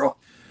 BAM.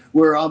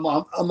 Where I'm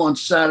on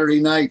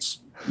Saturday nights,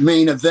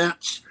 main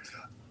events,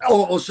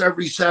 almost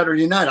every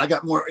Saturday night. I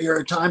got more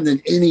airtime than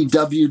any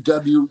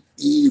WWF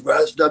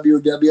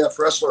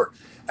wrestler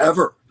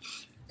ever.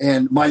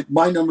 And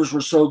my numbers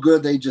were so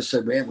good, they just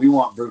said, "Man, we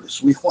want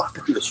Brutus. We want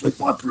Brutus. We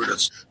want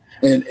Brutus."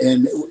 And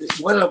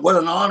what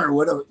an honor.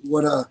 What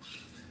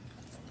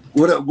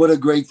a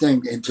great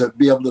thing, and to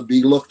be able to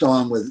be looked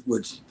on with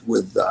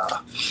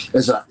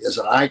as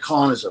an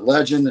icon, as a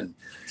legend,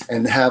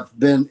 and have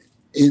been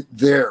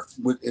there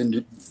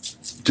and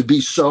to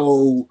be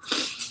so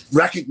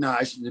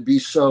recognized and to be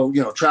so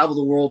travel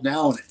the world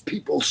now, and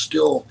people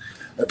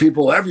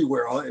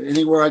everywhere,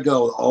 anywhere I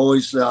go,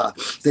 always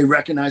they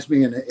recognize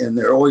me and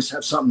they always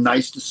have something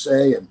nice to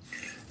say, and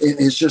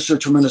it's just a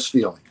tremendous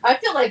feeling. I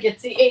feel like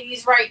it's the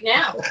 80s right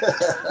now.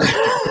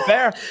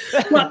 Fair.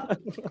 Well,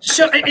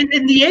 so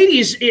in the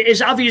 80s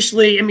is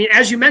obviously,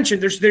 as you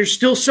mentioned, there's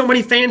still so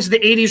many fans of the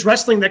 80s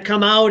wrestling that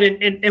come out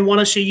and want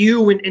to see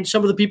you and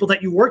some of the people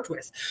that you worked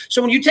with.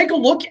 So when you take a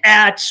look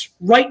at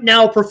right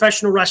now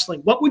professional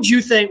wrestling, what would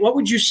you say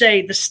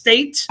the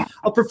state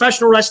of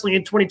professional wrestling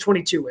in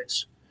 2022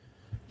 is?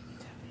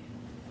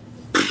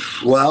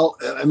 Well,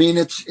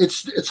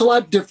 it's a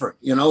lot different.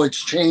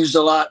 It's changed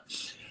a lot.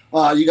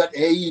 You got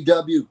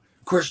AEW,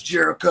 Chris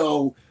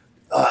Jericho.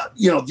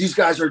 These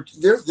guys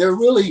they're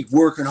really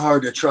working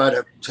hard to try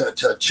to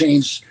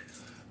change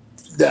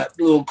that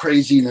little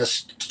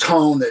craziness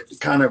tone that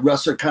kind of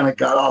wrestler kind of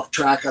got off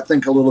track, I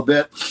think, a little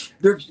bit.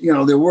 They're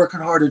working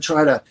hard to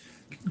try to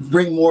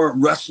bring more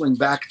wrestling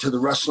back to the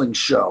wrestling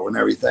show and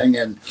everything.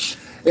 And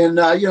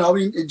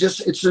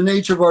it's the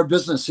nature of our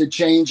business. It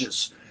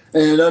changes,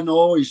 and it doesn't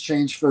always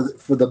change for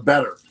the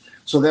better.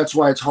 So that's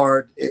why it's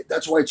hard.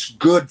 That's why it's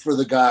good for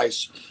the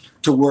guys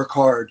to work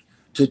hard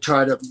to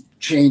try to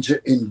change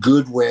it in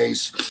good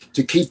ways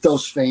to keep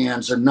those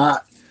fans and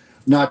not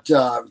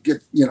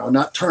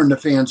turn the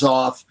fans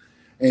off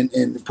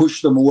and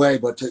push them away,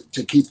 but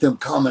to keep them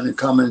coming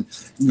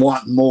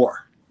wanting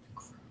more.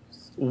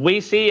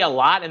 We see a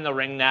lot in the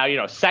ring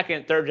now,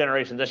 second, third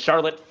generation, the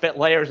Charlotte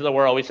Flairs of the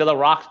world. We saw the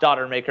Rock's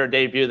daughter make her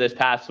debut this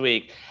past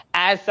week.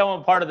 As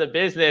someone part of the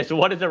business,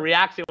 what is the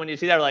reaction when you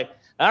see that? Like,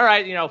 all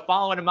right,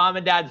 following in mom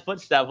and dad's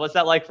footsteps. What's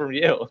that like from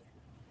you?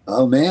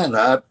 Oh man,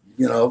 I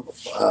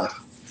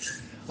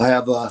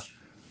have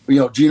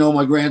Gino,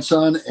 my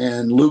grandson,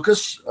 and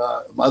Lucas,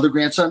 my other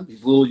grandson.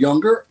 He's a little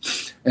younger,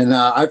 and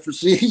I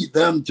foresee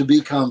them to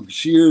become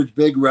huge,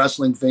 big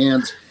wrestling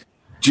fans.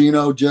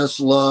 Gino just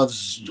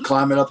loves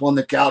climbing up on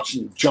the couch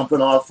and jumping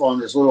off on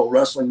his little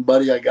wrestling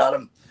buddy. I got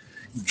him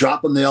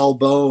dropping the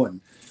elbow and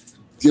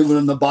giving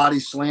him the body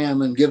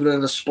slam and giving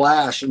it a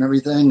splash and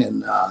everything.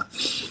 And,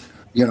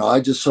 I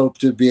just hope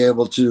to be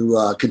able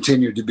to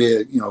continue to be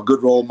a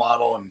good role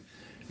model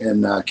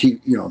and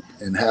keep,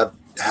 and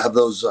have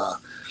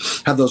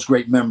those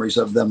great memories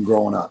of them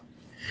growing up.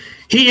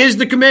 He is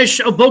the commish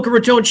of Boca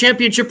Raton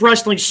Championship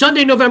Wrestling.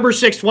 Sunday, November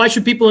 6th. Why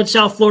should people in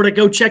South Florida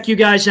go check you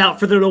guys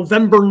out for the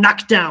November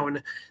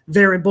knockdown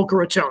there in Boca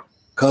Raton?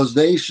 Because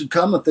they should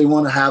come if they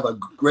want to have a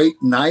great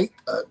night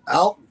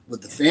out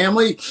with the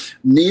family.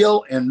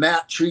 Neil and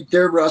Matt treat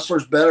their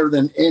wrestlers better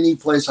than any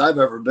place I've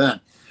ever been.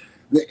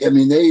 I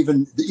mean, they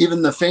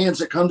even the fans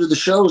that come to the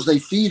shows, they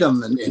feed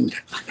them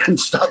and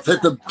stuff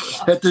at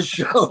the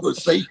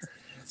shows.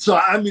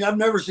 I've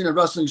never seen a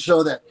wrestling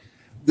show that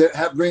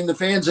bring the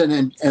fans in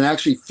and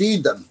actually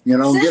feed them,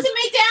 Sissy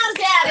me down,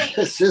 Daddy.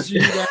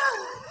 Sissy me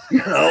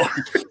down,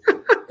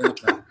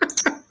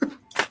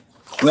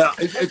 Well,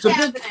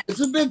 it's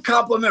a big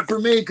compliment for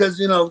me because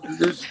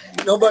there's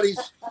nobody's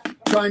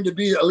trying to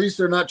be. At least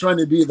they're not trying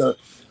to be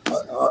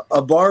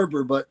a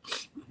barber, but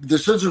the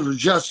scissors are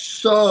just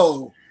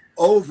so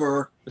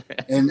over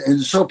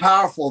and so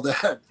powerful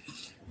that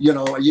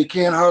you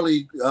can't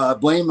hardly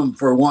blame them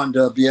for wanting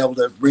to be able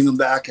to bring them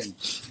back and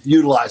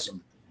utilize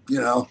them.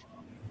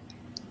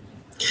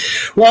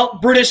 Well,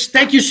 Brutus,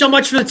 thank you so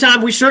much for the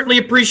time. We certainly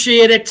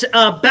appreciate it.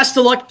 Best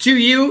of luck to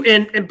you.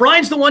 And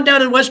Brian's the one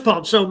down in West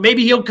Palm, so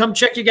maybe he'll come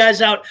check you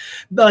guys out.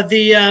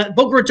 The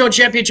Boca Raton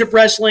Championship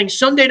Wrestling,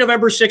 Sunday,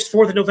 November 6th,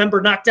 4th of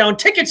November, knockdown.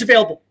 Tickets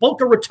available,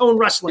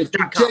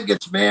 BocaRatonWrestling.com.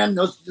 Tickets, man.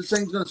 This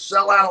thing's going to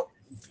sell out.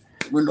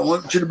 We don't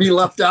want you to be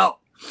left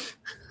out.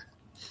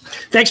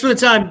 Thanks for the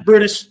time,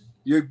 Brutus.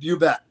 You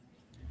bet.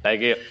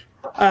 Thank you.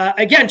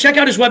 Again, check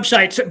out his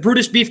website,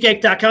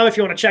 BrutusBeefcake.com, if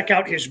you want to check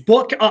out his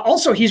book.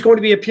 Also, he's going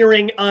to be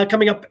appearing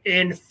coming up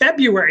in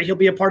February. He'll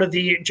be a part of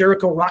the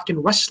Jericho Rock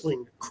and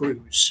Wrestling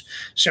Cruise.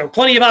 So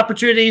plenty of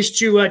opportunities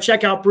to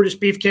check out Brutus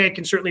Beefcake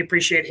and certainly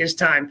appreciate his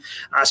time.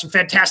 Some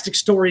fantastic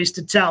stories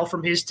to tell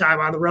from his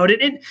time on the road.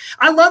 And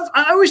I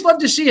always love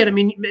to see it. I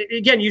mean,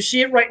 again, you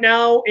see it right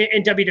now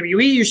in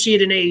WWE. You see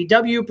it in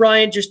AEW,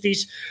 Brian, just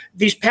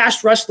these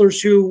past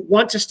wrestlers who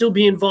want to still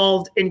be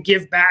involved and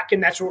give back.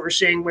 And that's what we're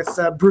seeing with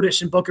Brutus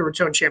and Boca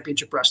Raton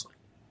Championship Wrestling.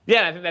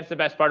 Yeah, I think that's the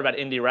best part about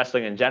indie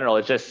wrestling in general.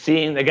 It's just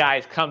seeing the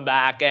guys come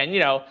back and,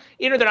 even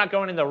if they're not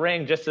going in the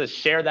ring, just to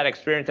share that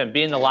experience and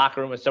be in the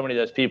locker room with so many of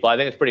those people. I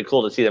think it's pretty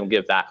cool to see them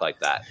give back like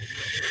that.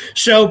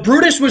 So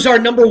Brutus was our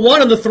number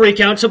one on the 3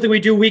 count, something we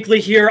do weekly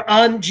here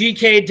on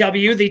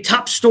GKW. The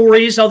top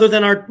stories other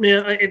than our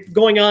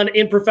going on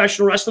in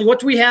professional wrestling. What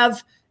do we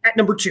have at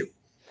number 2?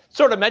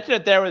 Sort of mentioned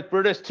it there with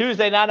Brutus.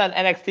 Tuesday night on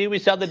NXT, we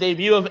saw the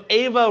debut of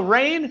Ava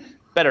Raine,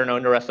 better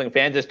known to wrestling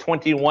fans as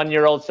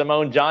 21-year-old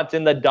Simone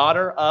Johnson, the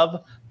daughter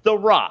of The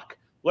Rock.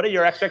 What are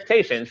your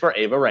expectations for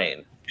Ava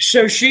Raine?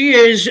 So she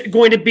is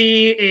going to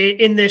be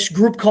in this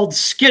group called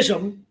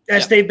Schism,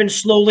 as they've been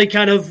slowly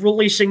kind of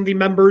releasing the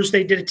members.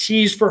 They did a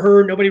tease for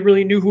her. Nobody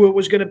really knew who it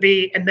was going to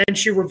be. And then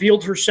she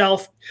revealed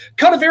herself,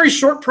 cut a very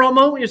short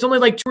promo. It was only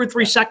like 2 or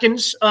 3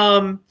 seconds.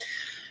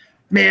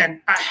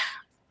 Man,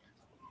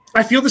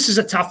 I feel this is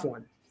a tough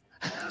one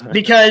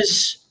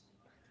because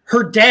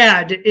her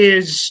dad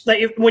is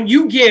like, when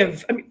you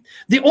give,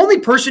 the only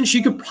person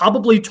she could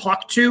probably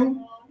talk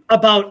to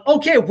about,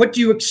 okay, what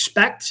do you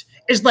expect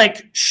is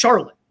like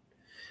Charlotte.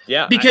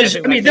 Yeah. Because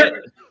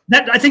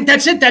I think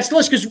that's it. That's the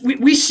list. Because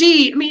we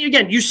see,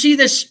 again, you see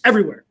this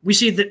everywhere. We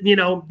see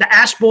the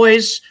Ass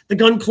Boys, the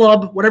Gun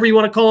Club, whatever you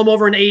want to call them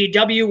over in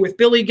AEW with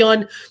Billy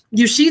Gunn.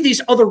 You see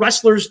these other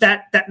wrestlers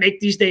that make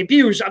these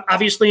debuts.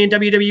 Obviously in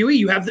WWE,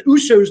 you have the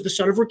Usos, the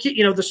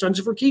sons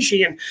of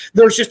Rikishi, and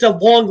there's just a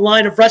long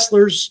line of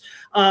wrestlers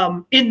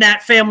in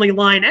that family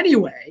line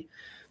anyway.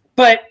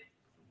 But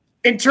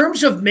in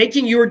terms of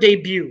making your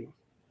debut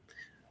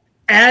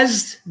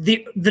as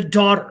the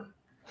daughter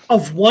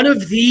of one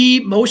of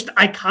the most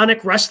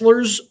iconic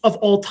wrestlers of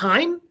all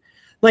time,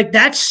 Like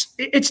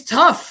it's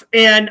tough.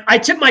 And I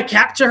tip my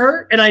cap to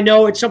her. And I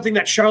know it's something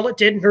that Charlotte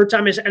did in her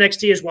time as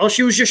NXT as well.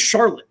 She was just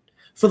Charlotte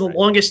for the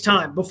longest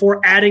time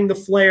before adding the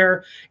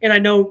flair. And I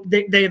know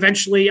they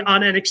eventually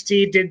on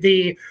NXT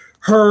did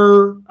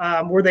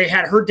where they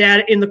had her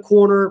dad in the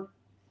corner.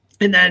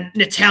 And then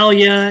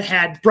Natalya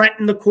had Brett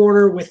in the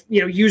corner with,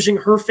 using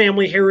her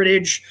family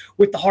heritage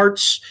with the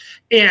Hearts.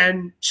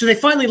 And so they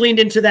finally leaned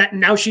into that.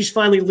 And now she's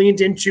finally leaned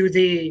into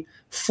the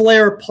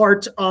flair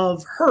part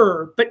of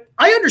her. But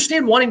I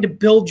understand wanting to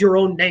build your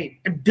own name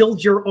and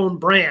build your own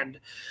brand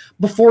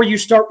before you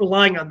start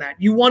relying on that.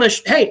 You want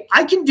to, hey,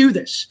 I can do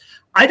this.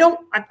 I don't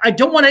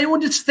want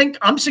anyone to think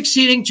I'm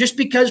succeeding just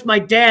because my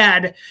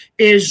dad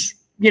is,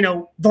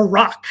 The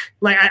Rock.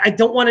 Like, I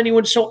don't want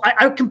anyone. So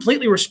I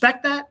completely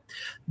respect that.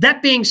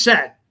 That being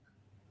said,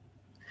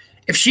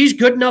 if she's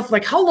good enough,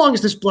 like, how long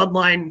is this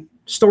bloodline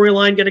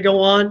storyline going to go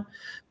on?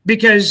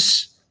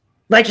 Because,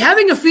 like,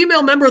 having a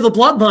female member of the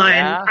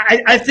bloodline,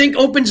 I think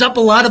opens up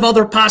a lot of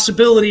other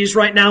possibilities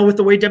right now with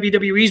the way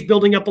WWE is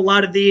building up a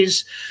lot of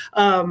these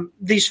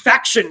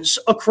factions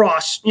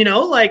across,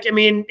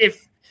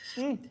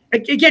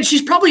 again,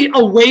 she's probably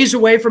a ways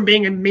away from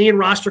being a main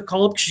roster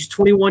call-up because she's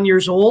 21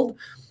 years old.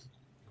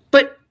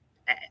 But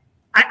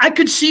I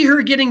could see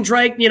her getting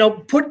dragged,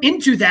 put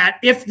into that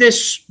if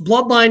this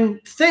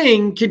bloodline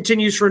thing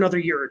continues for another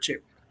year or two.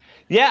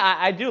 Yeah,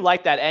 I do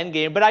like that end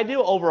game, but I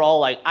do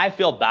overall, I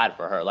feel bad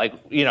for her.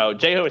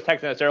 Jay was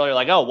texting us earlier,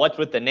 oh, what's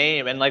with the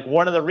name? And,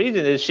 one of the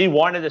reasons is she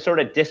wanted to sort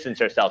of distance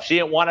herself. She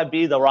didn't want to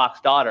be The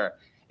Rock's daughter.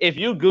 If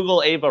you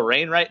Google Ava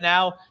Raine right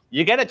now,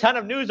 you get a ton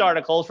of news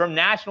articles from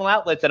national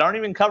outlets that aren't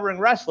even covering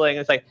wrestling.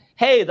 It's like,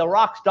 hey, The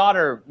Rock's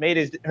daughter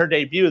made her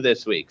debut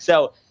this week.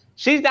 So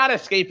she's not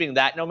escaping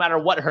that no matter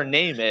what her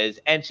name is,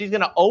 and she's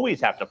going to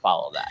always have to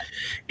follow that.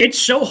 It's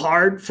so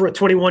hard for a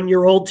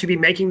 21-year-old to be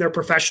making their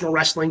professional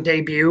wrestling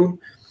debut.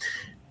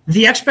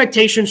 The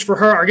expectations for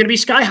her are going to be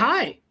sky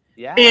high.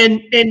 Yeah.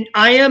 And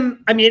I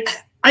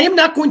am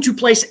not going to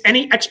place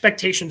any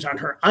expectations on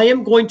her. I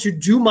am going to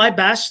do my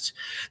best.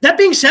 That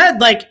being said,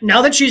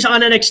 now that she's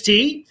on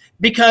NXT,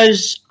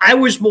 because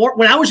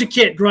when I was a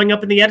kid growing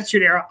up in the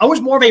Attitude Era, I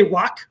was more of a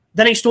Rock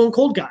than a Stone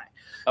Cold guy.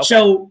 Okay.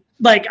 So,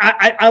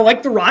 I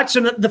like The Rock.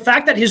 So the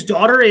fact that his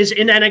daughter is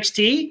in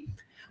NXT,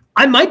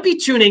 I might be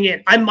tuning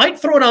in. I might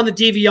throw it on the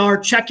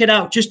DVR, check it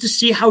out, just to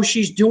see how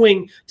she's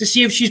doing, to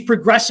see if she's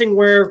progressing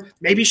where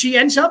maybe she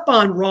ends up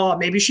on Raw,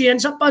 maybe she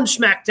ends up on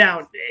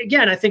SmackDown.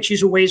 Again, I think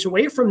she's a ways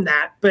away from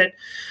that, but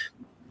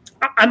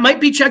I might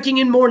be checking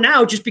in more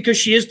now just because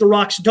she is The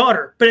Rock's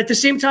daughter. But at the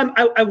same time,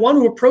 I want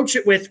to approach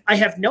it with, I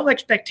have no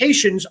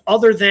expectations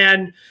other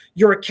than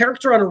you're a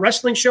character on a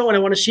wrestling show, and I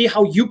want to see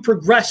how you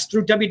progress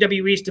through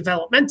WWE's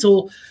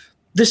developmental,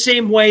 the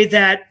same way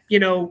that,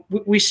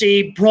 we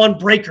see Braun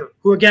Breaker,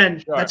 who,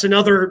 again, that's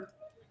another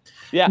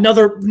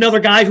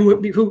guy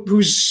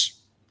who's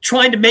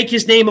trying to make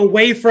his name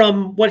away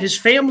from what his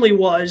family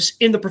was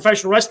in the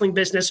professional wrestling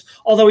business,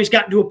 although he's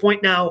gotten to a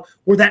point now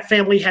where that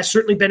family has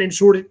certainly been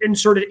inserted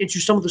into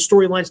some of the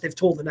storylines they've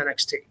told in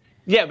NXT.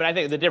 Yeah, but I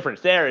think the difference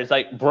there is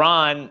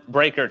Braun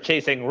Breaker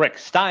chasing Rick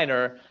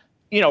Steiner.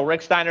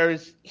 Rick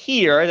Steiner's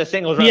here as a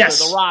singles wrestler.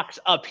 Yes. The Rock's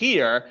up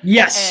here.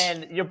 Yes.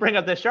 And you bring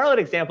up the Charlotte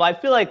example. I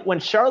feel like when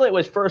Charlotte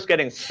was first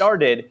getting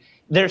started,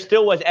 there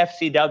still was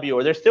FCW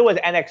or there still was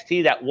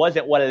NXT that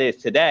wasn't what it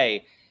is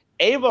today.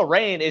 Ava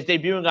Raine is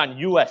debuting on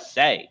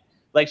USA.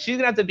 She's going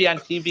to have to be on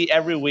TV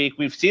every week.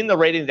 We've seen the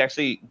ratings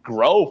actually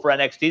grow for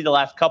NXT the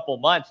last couple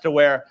months to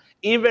where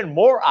even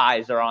more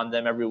eyes are on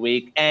them every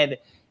week. And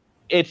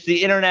it's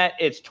the internet,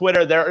 it's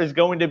Twitter. There is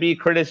going to be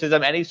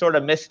criticism, any sort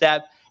of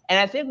misstep. And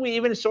I think we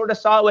even sort of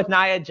saw it with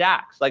Nia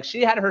Jax.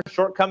 She had her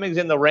shortcomings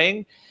in the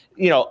ring,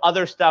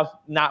 other stuff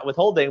not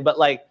withholding, but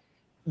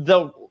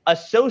the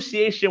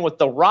association with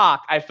The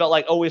Rock, I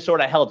felt always sort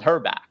of held her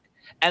back.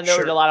 And there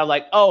was a lot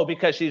of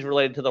because she's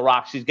related to The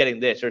Rock, she's getting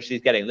this or she's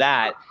getting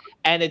that.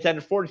 And it's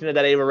unfortunate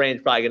that Ava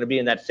Raine's probably going to be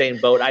in that same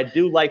boat. I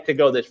do like to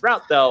go this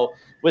route, though,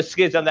 with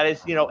Schism, that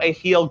is, a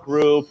heel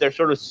group. They're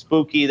sort of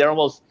spooky. They're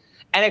almost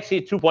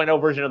NXT 2.0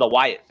 version of the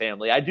Wyatt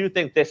family. I do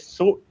think this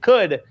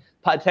could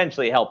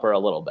potentially help her a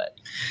little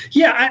bit.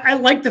 Yeah, I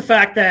like the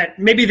fact that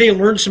maybe they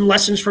learned some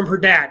lessons from her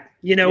dad.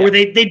 Where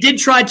they did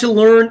try to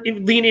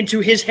lean into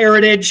his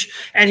heritage,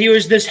 and he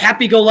was this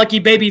happy-go-lucky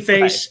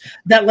babyface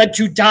that led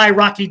to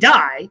Rocky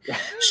Die.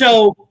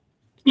 So,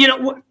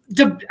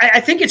 I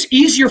think it's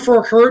easier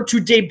for her to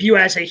debut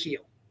as a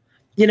heel.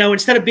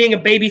 Instead of being a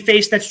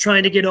babyface that's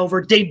trying to get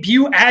over,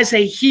 debut as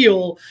a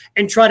heel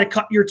and try to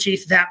cut your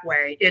teeth that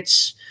way.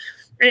 It's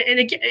going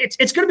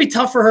to be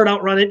tough for her to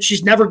outrun it.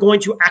 She's never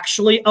going to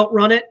actually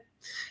outrun it.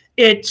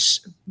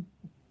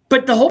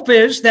 But the hope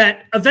is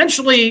that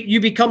eventually you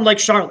become like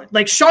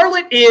Charlotte.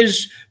 Charlotte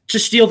is, to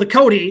steal the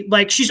Cody,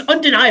 she's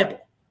undeniable.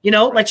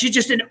 She's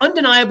just an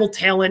undeniable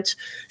talent.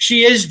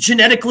 She is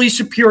genetically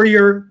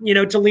superior,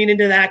 to lean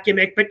into that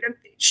gimmick. But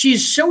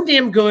she's so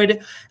damn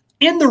good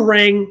in the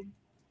ring.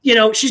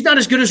 She's not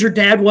as good as her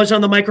dad was on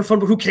the microphone,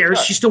 but who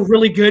cares? She's still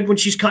really good when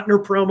she's cutting her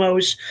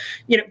promos.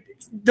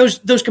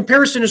 those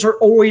comparisons are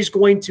always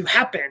going to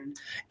happen.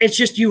 It's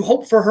just you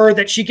hope for her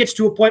that she gets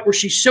to a point where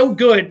she's so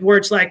good where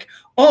it's like,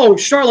 oh,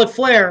 Charlotte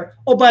Flair.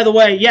 Oh, by the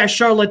way, yeah,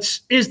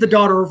 Charlotte is the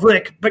daughter of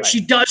Rick, but she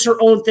does her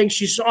own thing.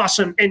 She's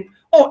awesome. And,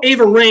 oh,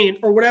 Ava Raine,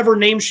 or whatever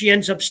name she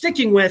ends up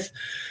sticking with.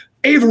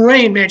 Ava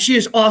Raine, man, she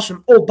is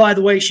awesome. Oh, by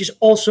the way, she's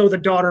also the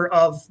daughter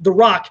of The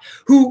Rock,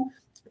 who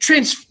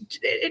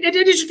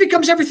it just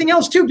becomes everything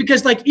else too,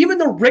 because like even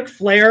though Ric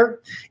Flair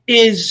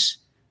is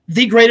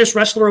the greatest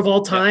wrestler of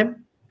all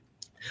time,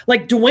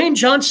 like Dwayne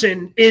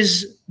Johnson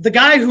is the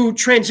guy who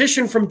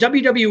transitioned from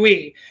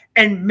WWE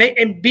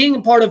and being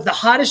a part of the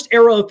hottest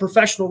era of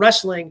professional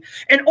wrestling.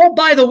 And oh,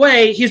 by the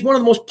way, he's one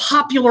of the most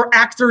popular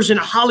actors in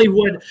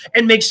Hollywood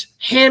and makes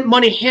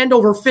money hand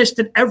over fist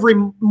in every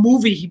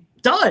movie he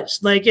does.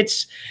 Like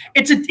it's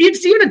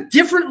even a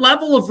different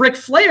level of Ric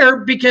Flair,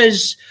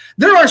 because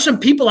there are some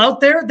people out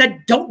there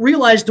that don't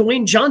realize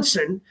Dwayne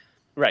Johnson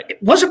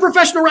was a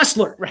professional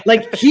wrestler. Right.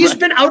 Like he's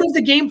been out of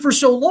the game for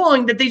so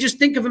long that they just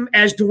think of him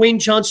as Dwayne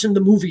Johnson,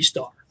 the movie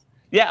star.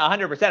 Yeah,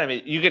 100%. I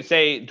mean, you could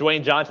say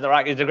Dwayne Johnson, The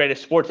Rock, is the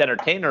greatest sports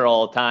entertainer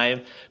all the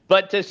time.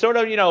 But to sort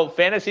of,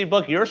 fantasy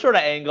book your sort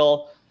of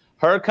angle,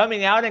 her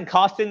coming out and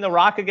costing The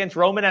Rock against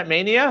Roman at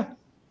Mania,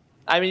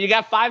 I mean, you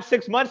got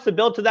 5-6 months to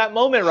build to that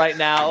moment right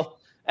now.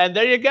 And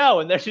there you go.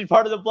 And there she's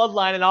part of the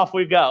bloodline, and off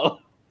we go.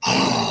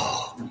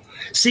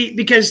 See,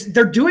 because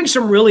they're doing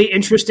some really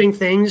interesting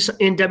things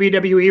in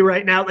WWE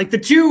right now. Like the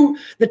two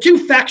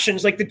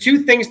factions, like the two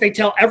things they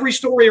tell every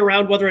story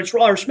around, whether it's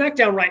Raw or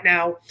SmackDown right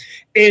now,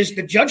 is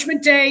the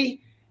Judgment Day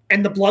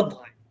and the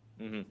Bloodline.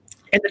 Mm-hmm.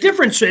 And the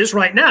difference is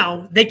right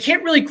now, they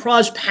can't really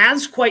cross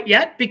paths quite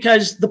yet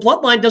because the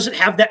Bloodline doesn't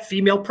have that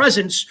female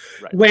presence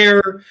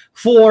where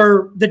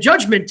for the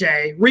Judgment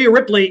Day, Rhea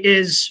Ripley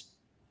is,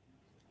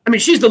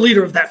 she's the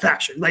leader of that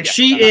faction. Like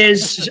she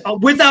is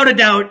without a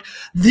doubt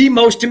the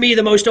most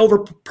over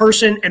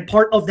person and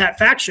part of that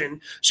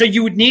faction. So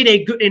you would need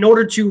in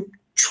order to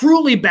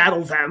truly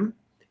battle them,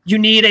 you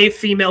need a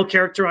female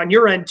character on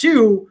your end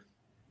too.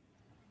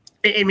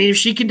 I mean, if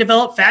she can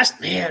develop fast,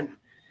 man,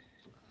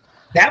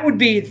 that would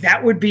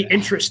be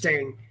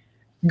interesting,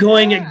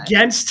 going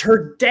against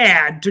her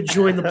dad to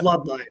join the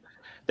Bloodline.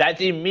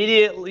 That's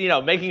immediately,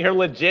 making her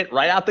legit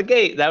right out the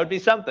gate. That would be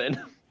something.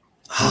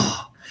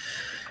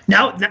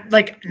 Now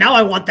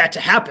I want that to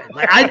happen.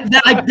 Like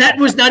that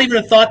was not even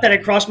a thought that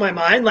had crossed my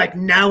mind. Like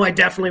now I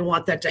definitely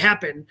want that to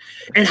happen.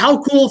 And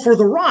how cool for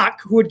The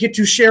Rock, who would get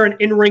to share an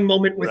in-ring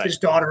moment with his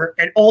daughter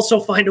and also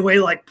find a way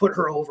to like put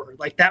her over.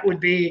 Like that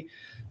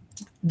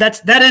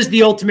is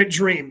the ultimate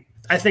dream,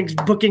 I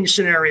think, booking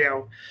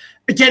scenario.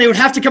 Again, it would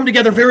have to come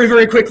together very,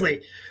 very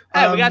quickly.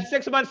 Hey, we got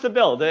 6 months to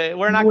build.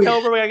 We're in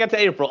October. We got to get to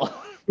April.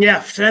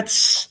 Yeah,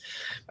 that's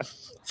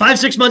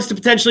 5-6 months to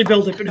potentially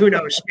build it, but who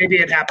knows? Maybe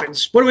it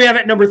happens. What do we have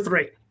at number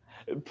 3?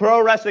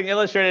 Pro Wrestling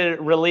Illustrated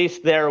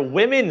released their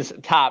women's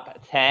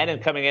top 10,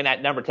 and coming in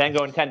at number 10,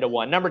 going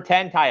 10-1. Number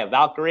 10, Taya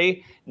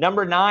Valkyrie.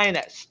 Number 9,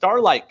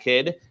 Starlight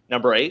Kid.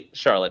 Number 8,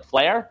 Charlotte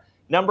Flair.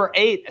 Number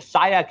 8,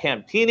 Saya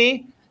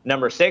Campini.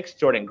 Number 6,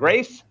 Jordynne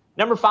Grace.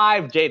 Number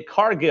 5, Jade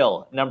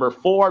Cargill. Number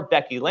 4,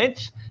 Becky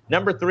Lynch.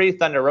 Number 3,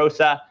 Thunder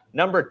Rosa.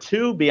 Number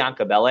 2,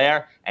 Bianca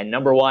Belair. And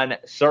number 1,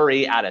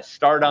 Suri out of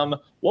Stardom.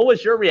 What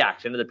was your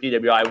reaction to the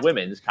PWI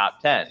Women's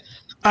Top 10?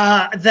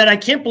 That I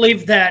can't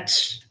believe that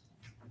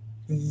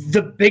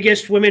the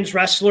biggest women's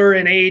wrestler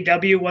in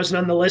AEW wasn't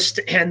on the list,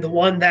 and the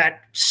one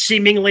that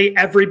seemingly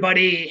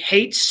everybody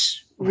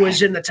hates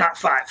was in the top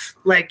 5.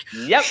 Like,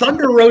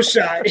 Thunder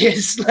Rosa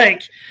is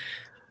like,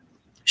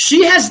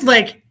 she has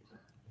like,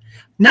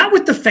 not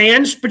with the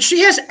fans, but she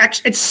has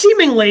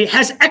seemingly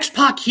has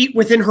X-Pac heat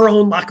within her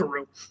own locker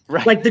room.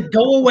 Right. Like the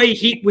go-away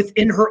heat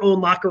within her own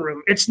locker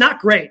room. It's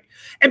not great.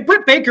 And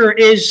Britt Baker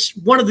is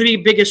one of the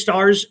biggest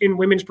stars in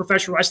women's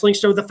professional wrestling.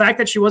 So the fact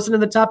that she wasn't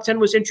in the top 10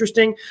 was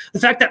interesting. The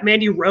fact that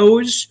Mandy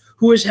Rose,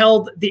 who has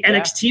held the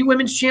NXT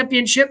Women's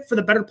Championship for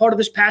the better part of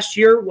this past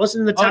year,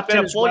 wasn't in the top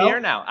 10 as well. It's been a full year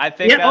now. I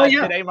think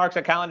today marks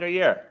a calendar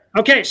year.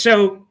 Okay,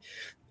 so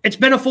it's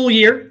been a full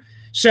year.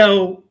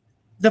 So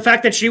the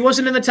fact that she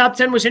wasn't in the top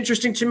 10 was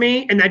interesting to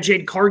me, and that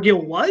Jade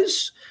Cargill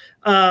was.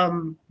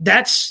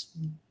 That's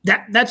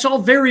all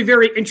very,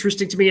 very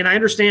interesting to me. And I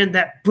understand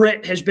that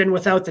Britt has been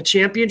without the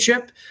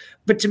championship,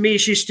 but to me,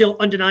 she's still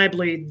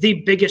undeniably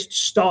the biggest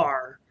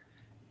star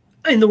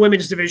in the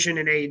women's division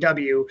in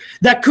AEW.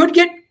 That could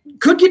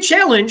get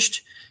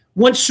challenged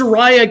once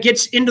Saraya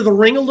gets into the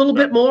ring a little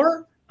bit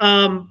more.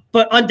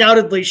 But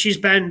undoubtedly, she's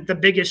been the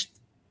biggest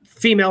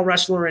female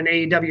wrestler in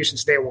AEW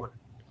since day one.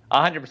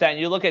 100%.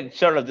 You look at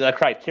sort of the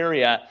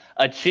criteria: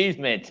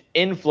 achievement,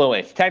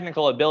 influence,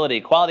 technical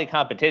ability, quality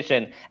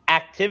competition,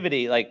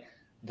 activity. Like,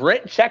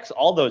 Britt checks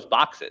all those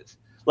boxes.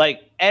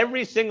 Like,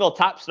 every single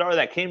top star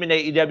that came into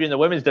AEW in the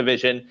women's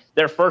division,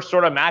 their first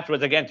sort of match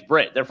was against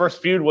Britt. Their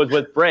first feud was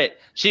with Britt.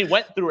 She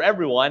went through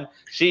everyone.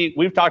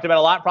 We've talked about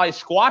a lot, probably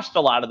squashed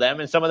a lot of them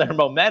and some of their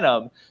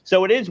momentum.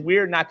 So it is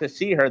weird not to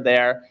see her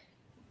there.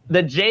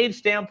 The Jade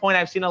standpoint,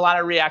 I've seen a lot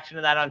of reaction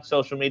to that on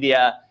social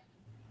media.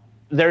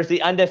 There's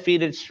the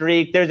undefeated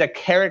streak. There's a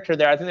character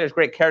there. I think there's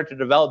great character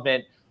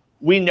development.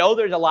 we know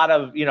there's a lot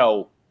of,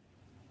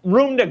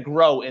 room to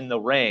grow in the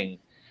ring.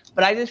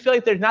 But I just feel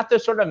like there's not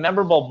those sort of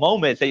memorable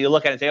moments that you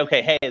look at and say,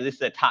 okay, hey, this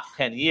is a top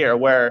 10 year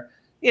where,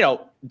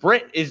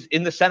 Britt is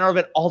in the center of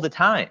it all the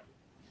time.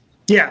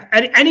 Yeah,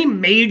 any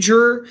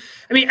major,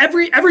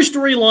 every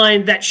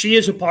storyline that she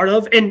is a part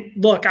of, and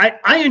look,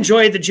 I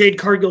enjoy the Jade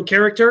Cargill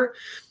character.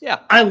 Yeah.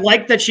 I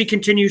like that she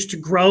continues to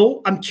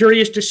grow. I'm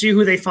curious to see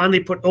who they finally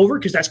put over,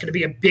 because that's going to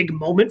be a big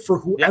moment for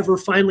whoever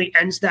finally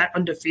ends that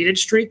undefeated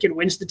streak and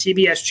wins the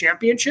TBS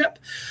championship.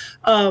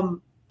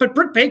 But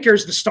Britt Baker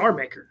is the star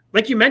maker.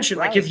 Like you mentioned,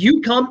 right. Like if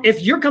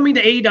you're coming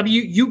to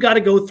AEW, you got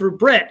to go through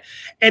Britt.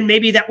 And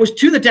maybe that was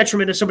to the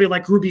detriment of somebody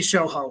like Ruby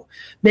Soho.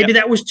 Maybe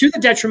that was to the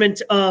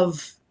detriment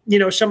of,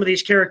 some of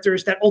these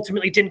characters that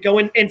ultimately didn't go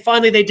in. And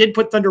finally, they did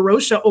put Thunder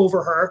Rosa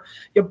over her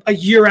a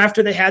year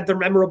after they had their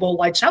memorable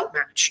Lights Out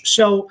match.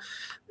 So,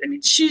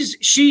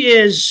 she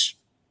is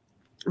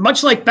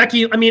much like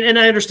Becky. And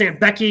I understand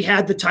Becky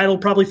had the title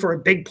probably for a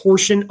big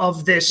portion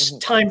of this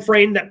time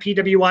frame that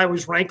PWI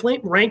was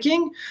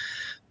ranking.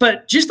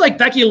 But just like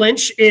Becky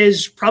Lynch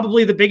is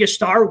probably the biggest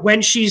star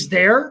when she's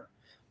there,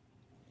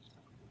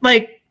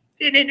 and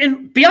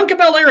Bianca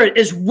Belair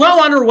is well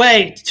on her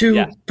way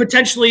to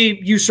potentially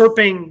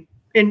usurping,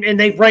 and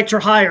they ranked her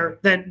higher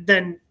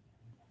than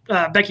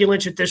Becky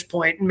Lynch at this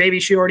point. And maybe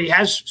she already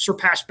has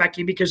surpassed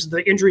Becky because of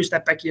the injuries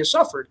that Becky has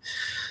suffered.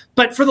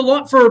 But for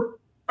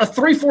a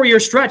 3-4 year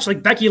stretch,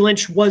 like Becky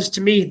Lynch was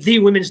to me the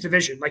women's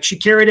division. Like she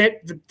carried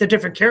it, the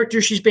different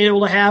characters she's been able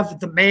to have,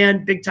 the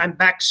man, big time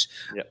Bex,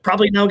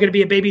 probably now going to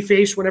be a baby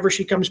face whenever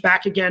she comes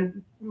back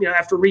again,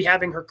 after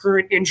rehabbing her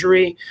current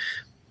injury.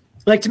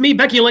 Like to me,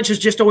 Becky Lynch is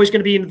just always going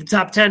to be in the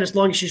top 10 as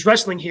long as she's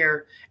wrestling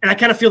here. And I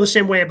kind of feel the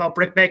same way about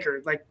Britt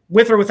Baker. Like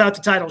with or without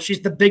the title,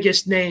 she's the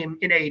biggest name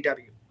in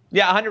AEW.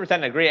 Yeah,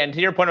 100% agree. And to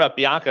your point about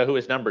Bianca, who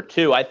is number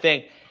 2, I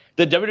think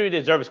the WWE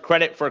deserves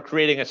credit for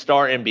creating a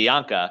star in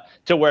Bianca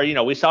to where,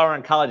 we saw her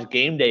on College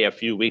Game Day a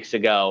few weeks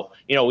ago.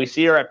 We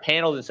see her at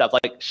panels and stuff.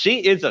 Like, she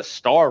is a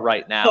star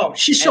right now. Oh,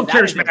 she's so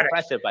charismatic.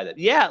 Impressive by that.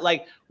 Yeah,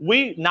 like,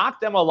 we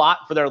knocked them a lot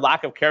for their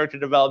lack of character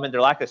development,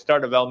 their lack of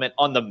star development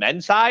on the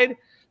men's side.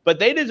 But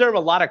they deserve a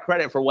lot of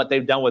credit for what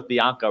they've done with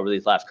Bianca over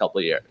these last couple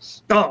of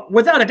years. Oh,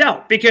 without a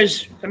doubt.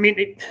 Because,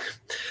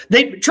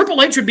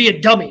 Triple H would be a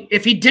dummy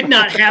if he did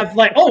not have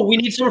we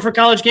need someone for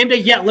College Game Day.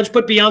 Yeah, let's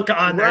put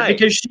Bianca on there. Right.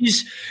 Because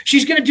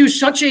she's going to do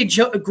such a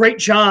great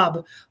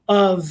job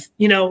of,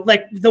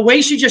 the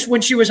way she just, when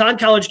she was on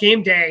College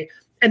Game Day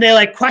and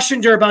they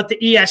questioned her about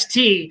the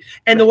EST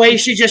and the way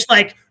she just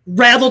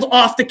rattled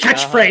off the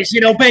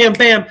catchphrase, bam,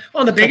 bam,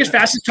 on the biggest,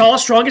 fastest,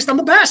 tallest, strongest, I'm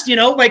the best,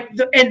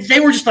 and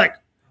they were just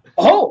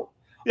oh,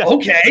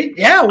 okay.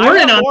 Yeah, we're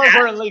in on more that.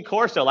 Her and Lee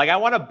Corso. I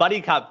want a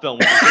buddy cop film.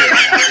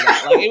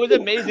 It was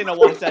amazing to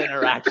watch that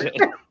interaction.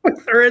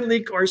 With her and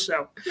Lee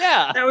Corso.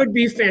 Yeah. That would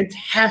be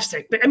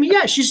fantastic. But,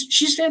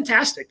 she's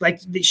fantastic.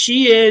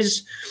 She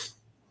is,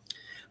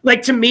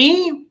 to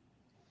me,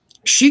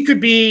 she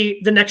could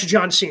be the next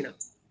John Cena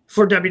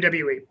for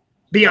WWE.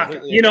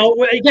 Bianca,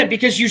 again,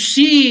 because you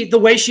see the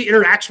way she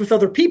interacts with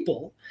other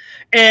people.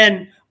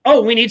 And,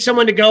 we need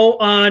someone to go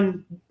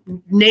on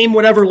name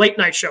whatever late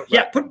night show. Right.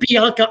 Yeah, put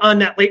Bianca on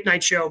that late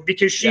night show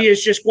because she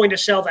is just going to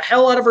sell the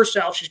hell out of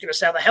herself. She's going to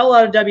sell the hell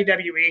out of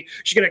WWE.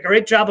 She's going to do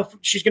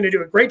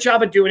a great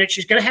job of doing it.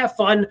 She's going to have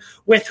fun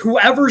with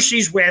whoever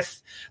she's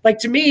with.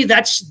 To me,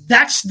 that's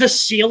the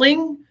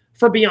ceiling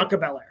for Bianca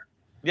Belair.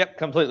 Yep,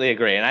 completely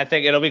agree. And I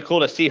think it'll be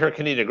cool to see her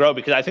continue to grow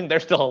because I think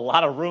there's still a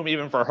lot of room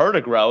even for her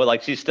to grow.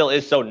 She still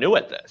is so new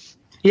at this.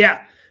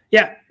 Yeah.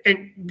 Yeah.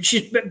 And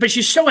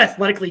she's so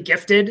athletically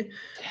gifted.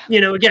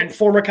 Again,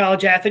 former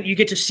college athlete, you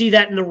get to see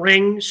that in the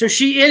ring. So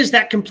she is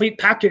that complete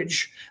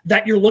package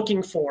that you're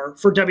looking for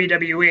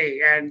WWE.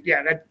 And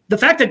the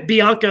fact that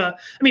Bianca,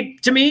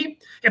 to me,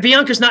 if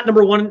Bianca's not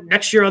number 1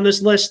 next year on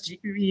this list,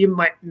 you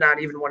might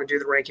not even want to do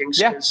the rankings.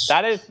 Yeah,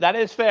 that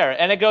is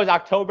fair. And it goes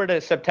October to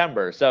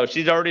September. So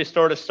she's already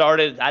sort of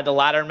started at the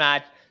ladder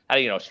match. Had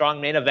a strong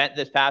main event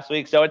this past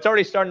week. So it's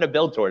already starting to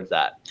build towards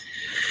that.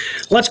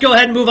 Let's go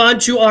ahead and move on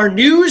to our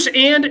news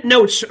and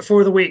notes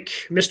for the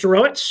week. Mr.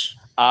 Rowitz.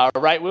 All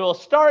right, we will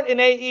start in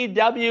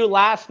AEW.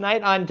 Last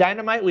night on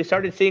Dynamite, we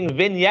started seeing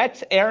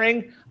vignettes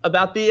airing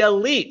about the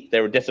Elite.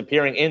 They were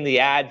disappearing in the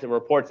ads. The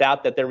reports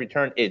out that their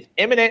return is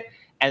imminent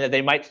and that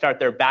they might start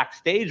their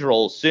backstage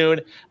roles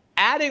soon.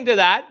 Adding to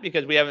that,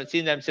 because we haven't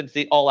seen them since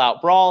the All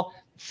Out Brawl,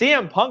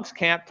 CM Punk's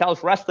camp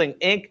tells Wrestling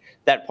Inc.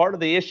 that part of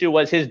the issue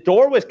was his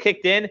door was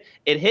kicked in.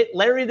 It hit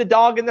Larry the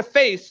Dog in the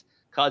face,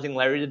 causing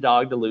Larry the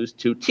Dog to lose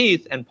 2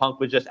 teeth, and Punk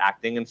was just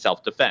acting in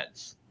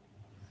self-defense.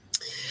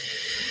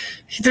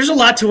 There's a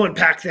lot to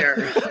unpack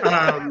there.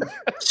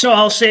 So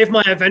I'll save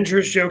my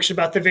Avengers jokes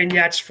about the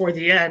vignettes for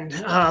the end.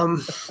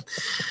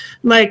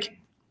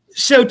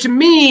 So to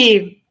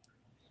me,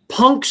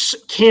 Punk's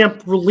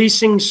camp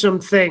releasing some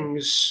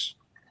things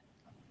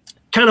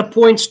kind of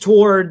points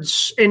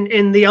towards,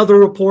 in the other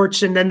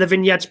reports and then the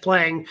vignettes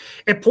playing,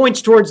 it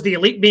points towards the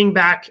Elite being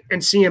back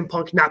and CM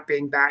Punk not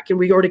being back. And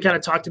we already kind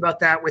of talked about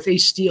that with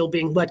Ace Steel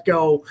being let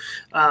go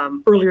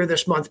earlier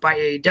this month by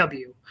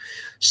AEW.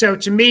 So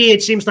to me,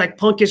 it seems like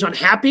Punk is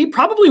unhappy,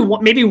 probably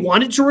maybe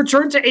wanted to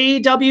return to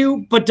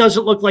AEW, but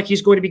doesn't look like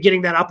he's going to be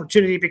getting that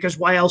opportunity, because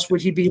why else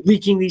would he be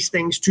leaking these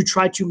things to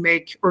try to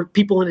make, or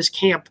people in his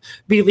camp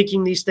be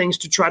leaking these things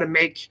to try to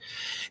make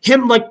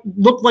him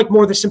look like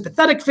more the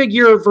sympathetic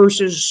figure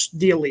versus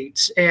the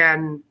Elite.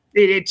 And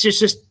it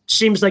just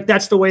seems like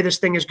that's the way this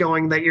thing is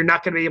going, that you're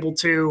not going to be able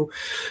to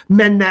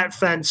mend that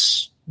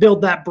fence,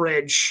 build that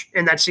bridge,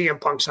 and that CM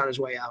Punk's on his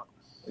way out.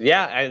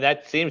 Yeah, and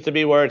that seems to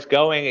be where it's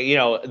going.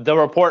 The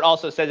report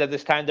also says at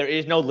this time there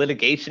is no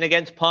litigation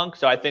against Punk,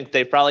 so I think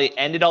they probably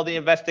ended all the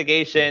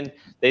investigation.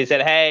 They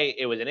said, hey,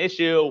 it was an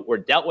issue, we're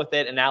dealt with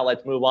it, and now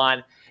let's move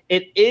on.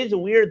 It is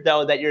weird,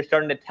 though, that you're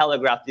starting to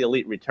telegraph the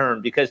Elite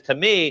return, because to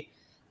me,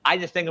 I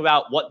just think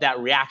about what that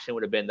reaction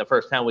would have been the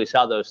first time we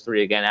saw those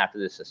three again after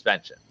the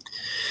suspension.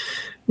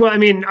 Well, I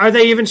mean, are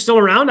they even still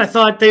around? I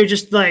thought they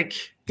just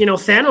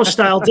Thanos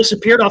style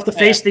disappeared off the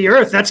face of the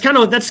earth. That's kind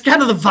of the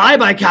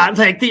vibe I got,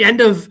 like the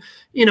end of,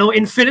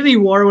 Infinity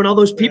War, when all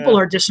those people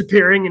are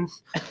disappearing, and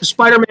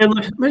Spider-Man,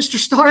 Mr.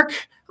 Stark,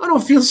 I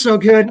don't feel so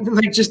good,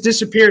 and just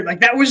disappeared. Like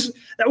that was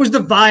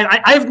the vibe.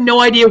 I have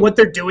no idea what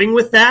they're doing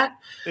with that.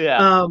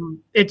 Yeah.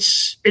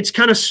 It's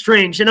kind of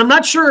strange, and I'm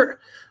not sure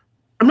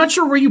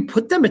where you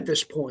put them at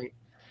this point.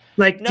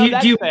 Like, no,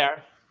 that's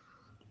fair.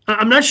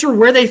 I'm not sure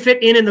where they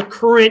fit in the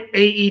current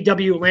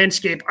AEW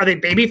landscape. Are they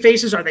baby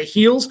faces? Are they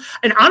heels?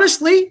 And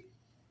honestly,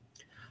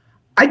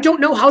 I don't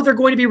know how they're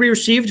going to be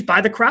received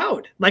by the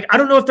crowd. Like, I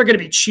don't know if they're going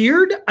to be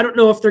cheered. I don't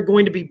know if they're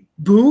going to be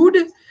booed,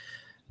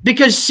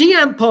 because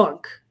CM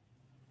Punk,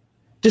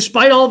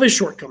 despite all of his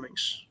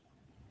shortcomings,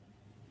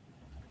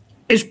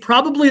 is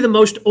probably the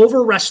most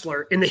over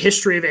wrestler in the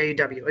history of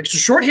AEW. It's a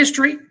short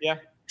history,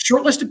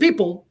 short list of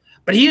people,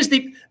 but he is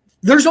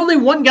there's only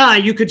one guy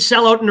you could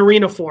sell out an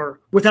arena for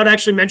without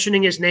actually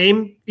mentioning his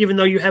name, even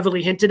though you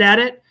heavily hinted at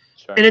it.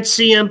 Sure. And it's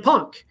CM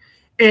Punk.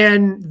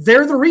 And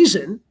they're the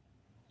reason,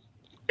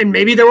 and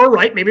maybe they were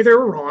right, maybe they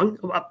were wrong.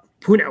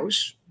 Who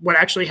knows what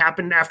actually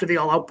happened after the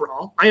all-out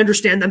brawl. I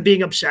understand them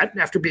being upset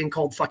after being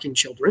called fucking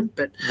children,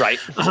 but right.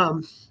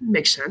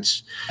 Makes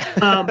sense.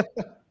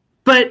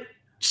 But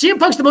CM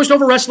Punk's the most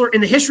over wrestler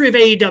in the history of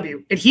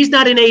AEW, and he's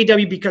not in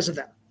AEW because of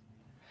that.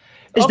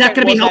 Is that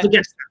going to be held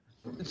against them?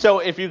 So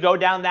if you go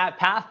down that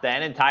path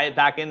then and tie it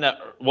back into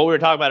what we were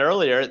talking about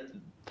earlier,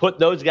 put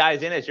those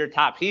guys in as your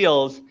top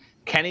heels,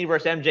 Kenny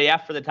versus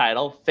MJF for the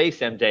title, face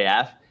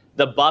MJF,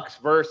 the Bucks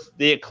versus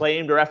the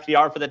Acclaimed or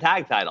FTR for the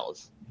tag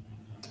titles.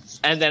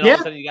 And then all of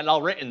a sudden you got it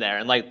all written there.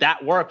 And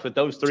that works with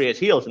those three as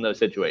heels in those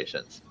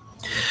situations.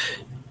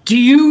 Do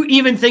you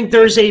even think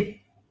there's a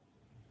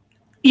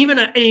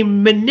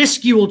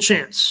minuscule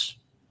chance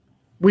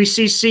we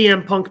see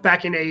CM Punk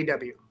back in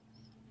AEW?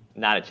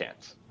 Not a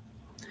chance.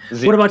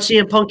 What about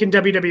CM Punk in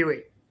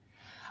WWE?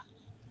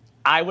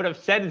 I would have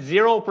said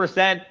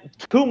 0%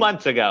 2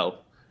 months ago.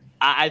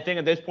 I think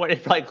at this point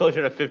it's probably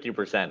closer to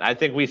 50%. I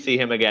think we see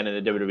him again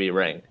in the WWE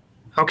ring.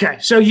 Okay,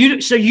 so you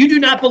do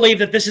not believe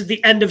that this is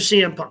the end of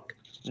CM Punk?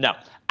 No.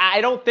 I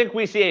don't think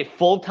we see a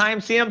full-time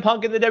CM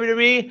Punk in the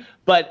WWE,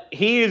 but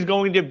he is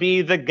going to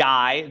be the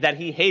guy that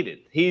he hated.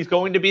 He's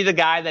going to be the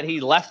guy that he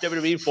left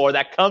WWE for,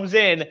 that comes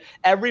in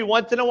every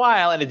once in a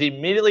while and is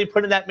immediately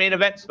put in that main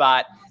event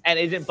spot and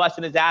isn't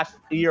busting his ass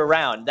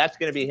year-round. That's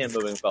going to be him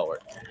moving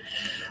forward.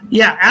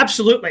 Yeah,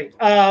 absolutely.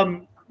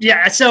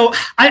 So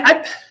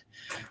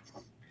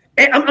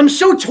I'm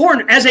so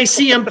torn as a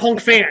CM Punk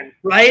fan,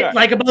 right? Sure.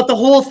 Like about the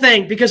whole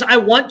thing, because I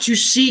want to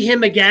see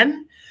him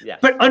again. Yeah.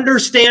 But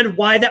understand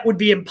why that would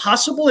be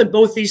impossible in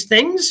both these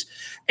things.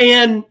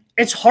 And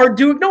it's hard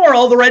to ignore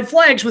all the red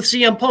flags with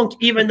CM Punk,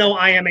 even though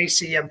I am a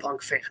CM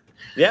Punk fan.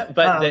 Yeah,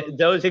 but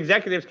those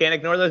executives can't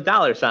ignore those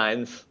dollar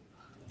signs.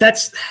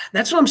 That's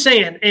what I'm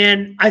saying.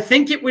 And I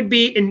think it would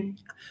be and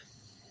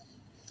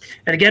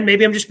again,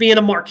 maybe I'm just being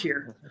a mark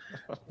here,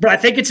 but I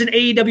think it's in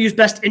AEW's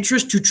best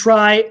interest to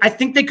try. I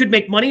think they could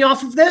make money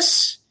off of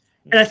this.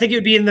 And I think it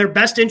would be in their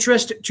best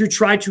interest to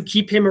try to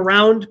keep him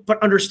around,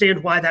 but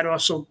understand why that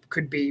also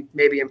could be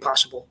maybe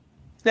impossible.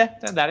 Yeah,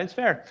 that is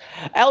fair.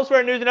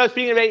 Elsewhere, news and notes,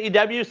 speaking of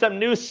AEW, some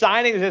new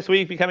signings this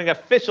week becoming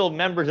official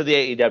members of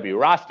the AEW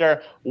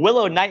roster.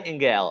 Willow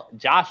Nightingale,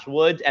 Josh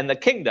Woods, and The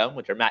Kingdom,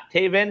 which are Matt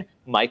Taven,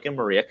 Mike, and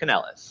Maria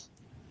Kanellis.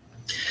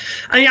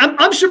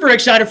 I'm super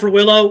excited for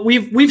Willow.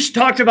 We've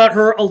talked about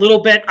her a little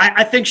bit.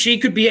 I think she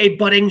could be a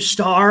budding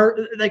star.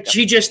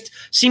 She just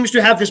seems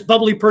to have this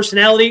bubbly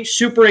personality.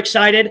 Super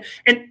excited.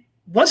 And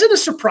was it a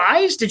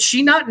surprise? Did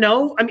she not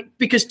know? I mean,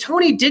 because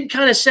Tony did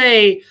kind of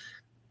say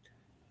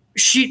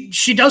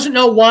she doesn't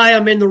know why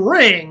I'm in the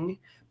ring,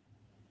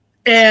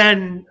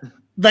 and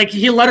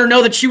he let her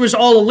know that she was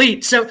all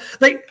elite. So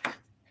but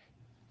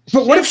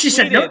what if she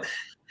said no?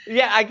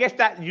 Yeah, I guess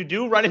that you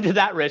do run into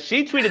that risk.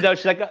 She tweeted, though,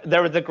 she's like,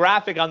 there was a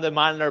graphic on the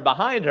monitor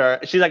behind her.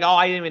 She's like, oh,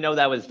 I didn't even know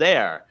that was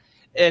there.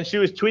 And she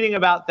was tweeting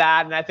about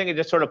that, and I think it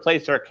just sort of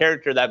plays to her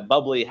character, that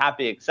bubbly,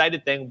 happy,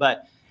 excited thing.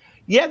 But,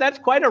 Yeah, that's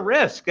quite a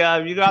risk.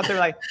 You go out there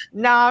like,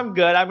 nah, I'm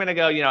good. I'm going to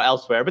go,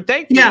 elsewhere. But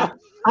thank you. Yeah,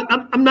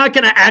 I'm not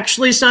going to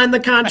actually sign the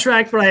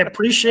contract, but I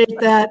appreciate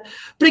that.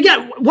 But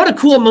again, what a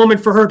cool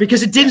moment for her,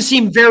 because it didn't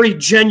seem very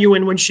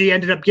genuine when she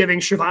ended up giving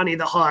Shivani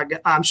the hug.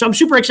 So I'm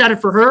super excited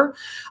for her.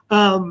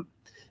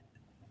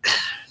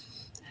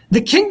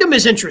 The Kingdom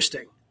is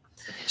interesting.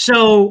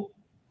 So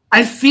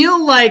I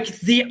feel like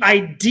the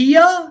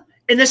idea,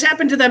 and this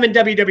happened to them in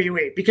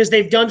WWE because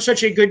they've done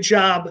such a good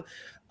job.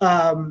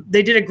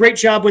 They did a great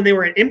job when they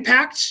were at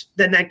Impact.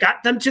 Then that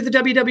got them to the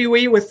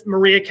WWE with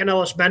Maria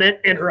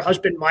Kanellis-Bennett and her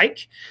husband,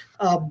 Mike.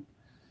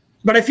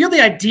 But I feel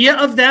the idea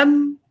of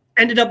them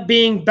ended up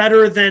being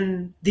better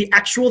than the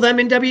actual them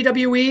in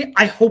WWE.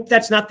 I hope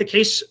that's not the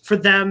case for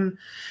them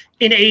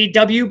in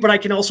AEW, but I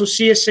can also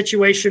see a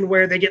situation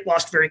where they get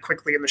lost very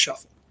quickly in the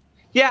shuffle.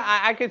 Yeah,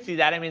 I could see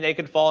that. I mean, they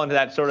could fall into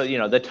that sort of,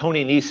 the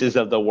Tony Nese's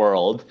of the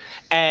world.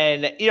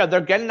 And,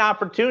 they're getting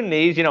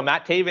opportunities.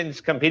 Matt Taven's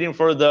competing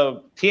for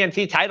the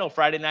TNT title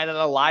Friday night on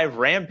a live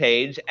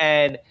Rampage.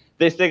 And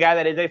this is the guy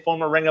that is a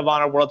former Ring of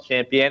Honor world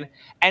champion.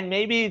 And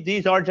maybe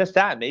these are just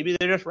that. Maybe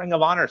they're just Ring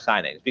of Honor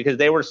signings because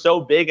they were so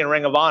big in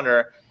Ring of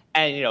Honor.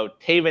 And,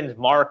 Taven's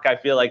mark, I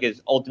feel like,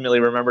 is ultimately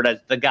remembered as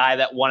the guy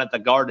that won at the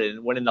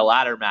Garden, winning the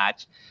ladder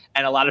match.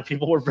 And a lot of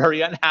people were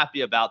very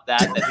unhappy about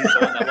that he's the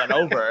one that went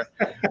over.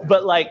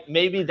 But,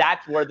 maybe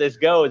that's where this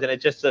goes, and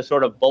it's just to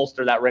sort of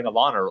bolster that Ring of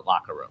Honor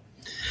locker room.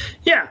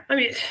 Yeah, I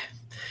mean,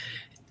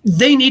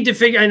 they need to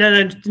figure – I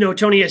know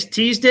Tony has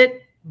teased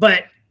it,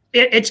 but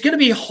it's going to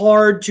be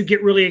hard to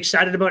get really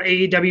excited about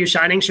AEW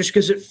signings just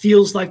because it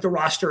feels like the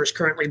roster is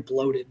currently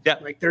bloated. Yeah.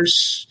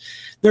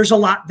 There's a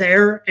lot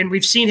there, and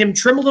we've seen him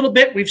trim a little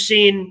bit. We've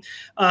seen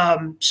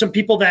some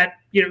people that,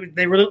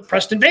 they were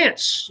Preston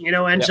Vance,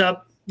 ends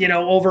up –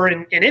 over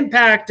in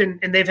Impact, and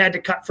they've had to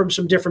cut from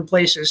some different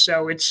places.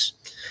 So it's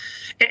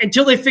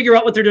until they figure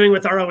out what they're doing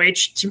with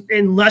ROH,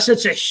 unless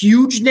it's a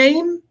huge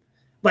name,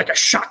 like a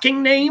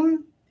shocking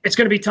name, it's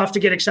going to be tough to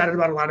get excited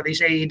about a lot of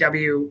these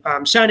AEW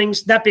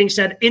signings. That being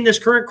said, in this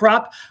current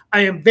crop,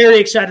 I am very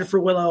excited for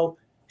Willow.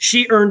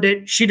 She earned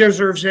it. She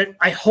deserves it.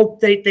 I hope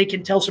they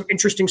can tell some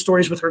interesting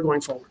stories with her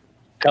going forward.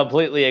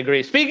 Completely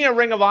agree. Speaking of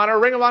Ring of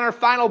Honor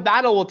Final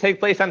Battle will take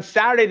place on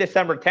Saturday,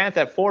 December 10th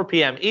at 4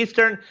 p.m.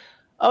 Eastern.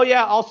 Oh,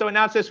 yeah, also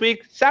announced this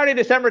week, Saturday,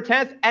 December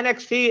 10th,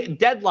 NXT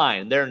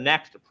Deadline, their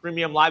next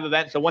premium live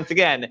event. So once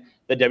again,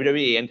 the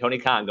WWE and Tony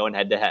Khan going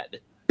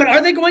head-to-head. But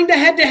are they going to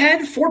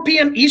head-to-head, 4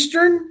 p.m.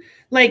 Eastern?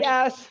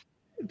 Yes,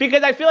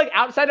 because I feel like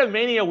outside of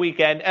Mania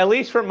weekend, at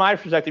least from my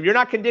perspective, you're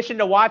not conditioned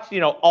to watch,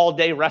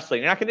 all-day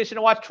wrestling. You're not conditioned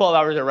to watch 12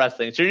 hours of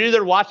wrestling. So you're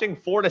either watching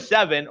 4 to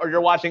 7 or you're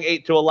watching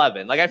 8 to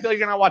 11. I feel like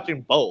you're not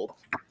watching both.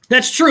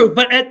 That's true,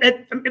 but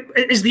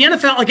is the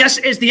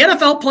NFL, is the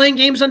NFL playing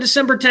games on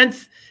December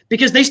 10th?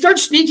 Because they start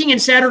sneaking in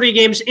Saturday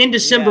games in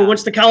December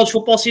once the college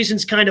football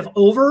season's kind of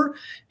over.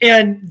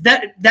 And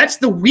that's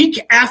the week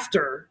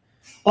after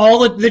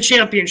all of the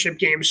championship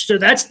games. So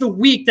that's the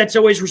week that's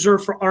always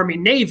reserved for Army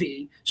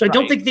Navy. So I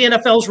don't think the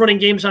NFL's running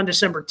games on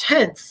December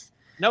 10th.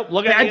 Nope,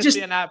 look at the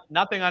ESPN app.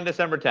 Nothing on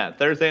December 10th,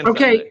 Thursday and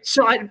Sunday. Okay,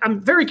 so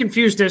I'm very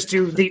confused as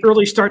to the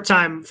early start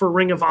time for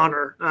Ring of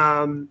Honor.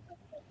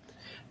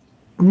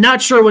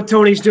 Not sure what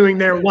Tony's doing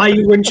there, why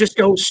you wouldn't just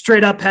go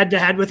straight up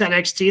head-to-head with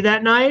NXT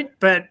that night,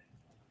 But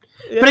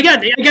again,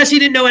 I guess he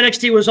didn't know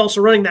NXT was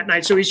also running that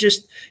night. So he's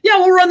just,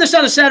 we'll run this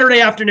on a Saturday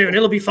afternoon.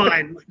 It'll be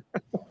fine.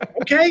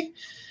 Okay.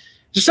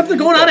 Is there something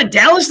going on in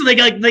Dallas? They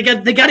got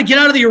to get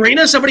out of the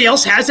arena. Somebody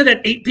else has it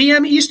at 8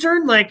 p.m.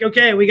 Eastern.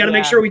 Okay, we got to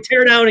make sure we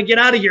tear down and get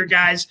out of here,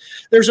 guys.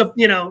 There's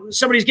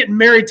somebody's getting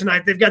married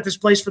tonight. They've got this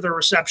place for their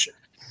reception.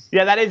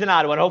 Yeah, that is an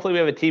odd one. Hopefully we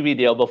have a TV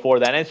deal before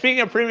then. And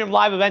speaking of premium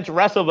live events,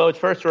 WrestleVote's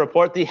first to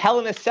report the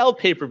Hell in a Cell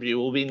pay-per-view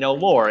will be no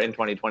more in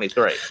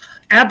 2023.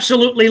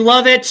 Absolutely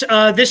love it.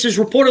 This is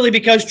reportedly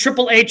because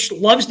Triple H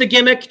loves the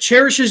gimmick,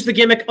 cherishes the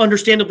gimmick,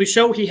 understandably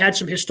so. He had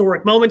some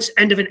historic moments,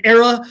 end of an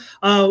era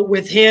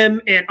with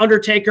him and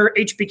Undertaker.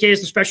 HBK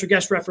is the special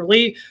guest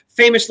referee,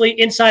 famously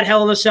inside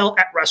Hell in a Cell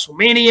at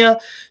WrestleMania.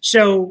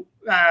 So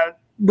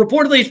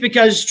reportedly it's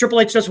because Triple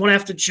H doesn't want to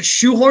have to just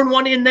shoehorn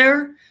one in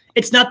there.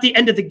 It's not the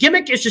end of the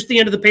gimmick. It's just the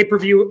end of the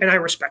pay-per-view, and I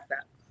respect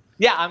that.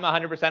 Yeah, I'm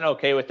 100%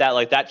 okay with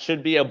that. That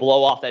should be a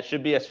blow-off. That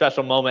should be a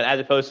special moment as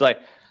opposed to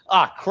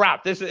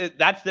crap,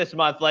 that's this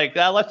month.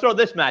 Let's throw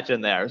this match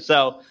in there.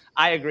 So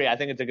I agree. I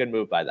think it's a good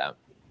move by them.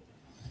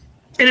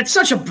 And it's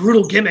such a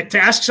brutal gimmick to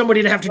ask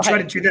somebody to have to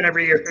try to do that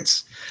every year.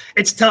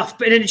 It's tough,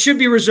 but it should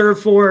be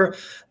reserved for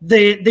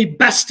the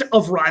best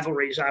of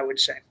rivalries, I would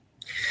say.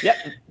 Yep,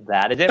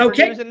 that is it for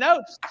news and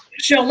notes.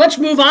 So let's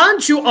move on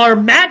to our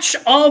match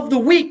of the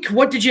week.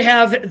 What did you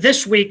have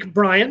this week,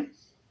 Brian?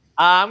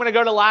 I'm going to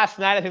go to last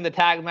night. I think the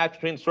tag match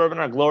between Swerve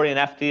and Glory and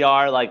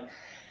FTR.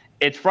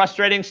 It's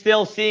frustrating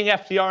still seeing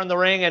FTR in the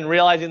ring and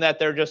realizing that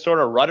they're just sort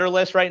of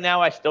rudderless right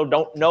now. I still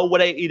don't know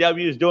what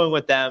AEW is doing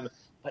with them,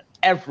 but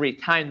every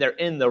time they're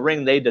in the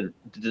ring, they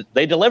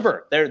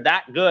deliver. They're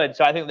that good.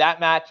 So I think that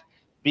match,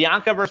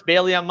 Bianca versus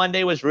Bayley on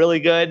Monday, was really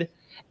good.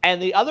 And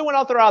the other one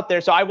I'll throw out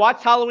there, so I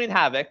watched Halloween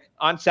Havoc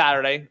on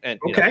Saturday and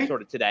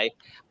sort of today.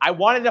 I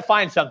wanted to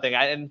find something.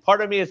 And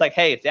part of me is like,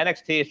 hey, it's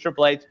NXT, it's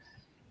Triple H.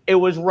 It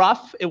was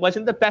rough. It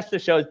wasn't the best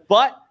of shows,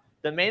 but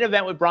the main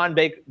event with Braun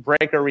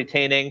Breaker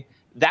retaining,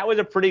 that was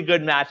a pretty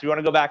good match. If you want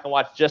to go back and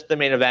watch just the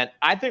main event,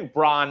 I think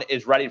Braun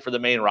is ready for the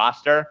main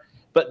roster,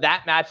 but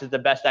that match is the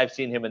best I've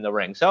seen him in the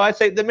ring. So I'd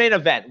say the main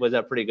event was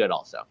a pretty good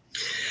also.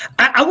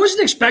 I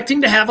wasn't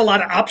expecting to have a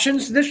lot of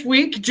options this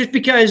week just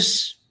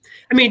because –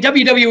 I mean,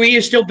 WWE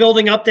is still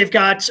building up. They've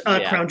got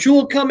Crown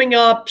Jewel coming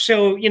up.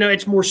 So,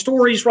 it's more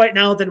stories right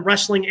now than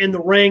wrestling in the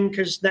ring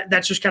because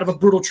that's just kind of a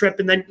brutal trip.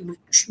 And then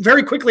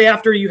very quickly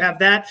after you have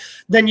that,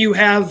 then you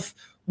have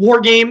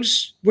War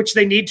Games, which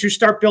they need to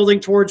start building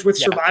towards with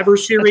Survivor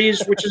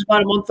Series, which is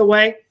about a month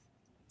away.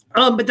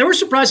 But they were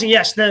surprising.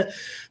 Yes,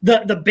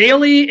 the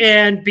Bayley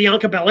and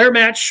Bianca Belair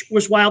match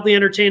was wildly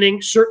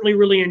entertaining. Certainly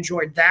really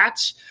enjoyed that.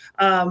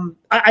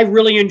 I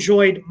really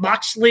enjoyed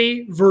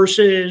Moxley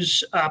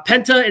versus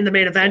Penta in the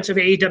main event of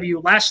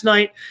AEW last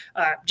night,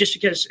 just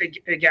because,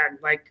 again,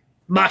 like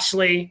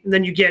Moxley, and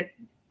then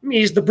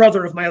he's the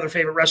brother of my other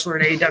favorite wrestler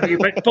in AEW,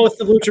 but both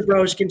the Lucha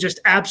Bros can just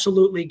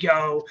absolutely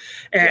go.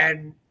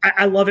 And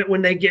I love it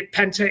when they get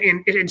Penta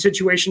in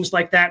situations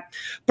like that.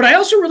 But I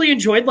also really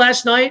enjoyed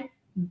last night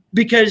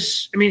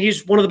because,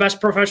 he's one of the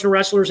best professional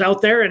wrestlers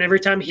out there, and every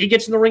time he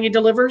gets in the ring, he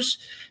delivers.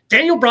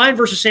 Daniel Bryan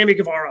versus Sammy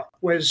Guevara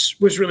was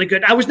really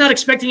good. I was not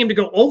expecting him to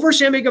go over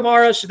Sammy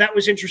Guevara, so that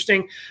was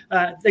interesting.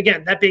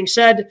 Again, that being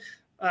said,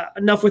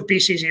 enough with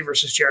BCZ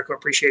versus Jericho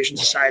Appreciation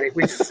Society.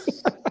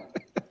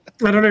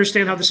 I don't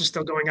understand how this is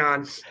still going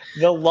on.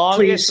 The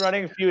longest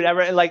running feud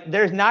ever. Like,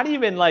 there's not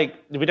even, like,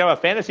 if we talk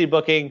about fantasy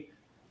booking,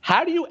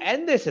 how do you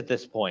end this at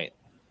this point?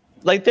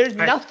 Like, there's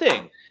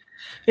nothing.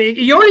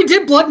 You already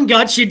did Blood and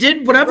Guts. You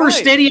did whatever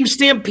Stadium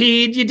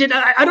Stampede. You did.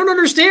 I don't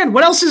understand.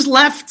 What else is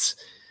left?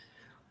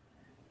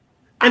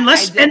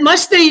 Unless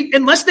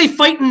they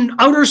fight in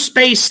outer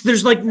space,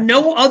 there's like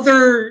no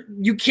other.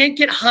 You can't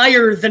get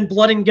higher than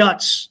Blood and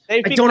Guts.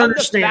 I don't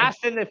understand. The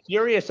Fast and the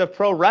Furious of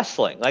pro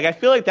wrestling. Like, I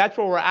feel like that's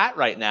where we're at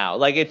right now.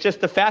 Like, it's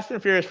just the Fast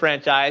and Furious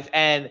franchise,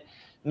 and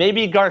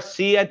maybe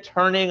Garcia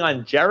turning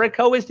on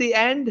Jericho is the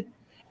end,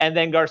 and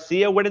then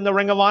Garcia winning the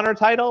Ring of Honor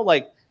title.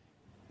 Like,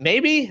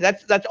 maybe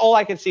that's all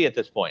I can see at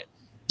this point.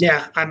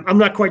 Yeah, I'm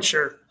not quite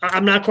sure.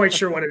 I'm not quite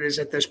sure what it is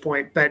at this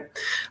point, but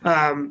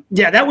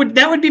that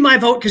would be my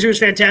vote because it was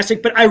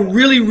fantastic. But I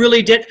really,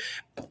 really did.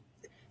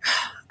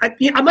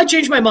 I might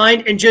change my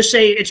mind and just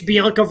say it's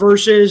Bianca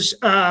versus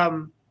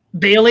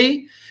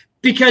Bayley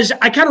because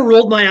I kind of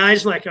rolled my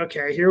eyes like,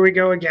 okay, here we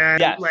go again.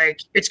 Yes.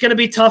 Like, it's going to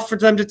be tough for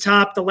them to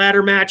top the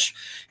ladder match.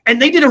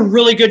 And they did a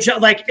really good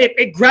job. Like,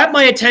 it grabbed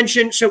my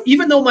attention. So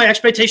even though my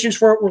expectations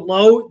for it were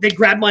low, they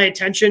grabbed my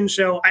attention.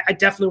 So I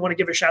definitely want to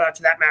give a shout out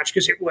to that match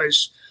because it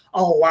was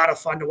a lot of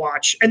fun to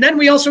watch. And then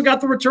we also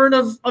got the return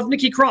of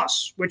Nikki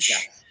Cross,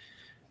 which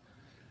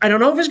I don't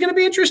know if it's going to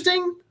be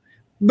interesting,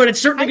 but it's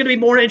certainly going to be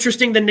more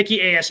interesting than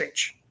Nikki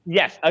ASH.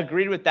 Yes,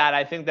 agreed with that.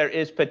 I think there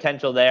is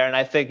potential there. And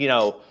I think,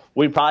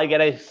 we probably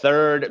get a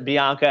third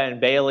Bianca and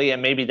Bayley, and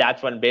maybe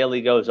that's when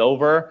Bayley goes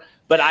over.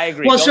 But I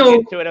agree. Well, Going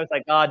into it, I was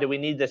like, do we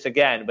need this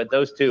again? But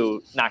those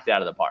two knocked it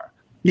out of the park.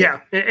 Yeah.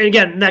 And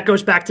again, that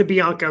goes back to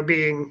Bianca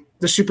being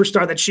the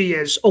superstar that she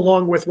is,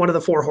 along with one of the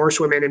four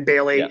horsewomen in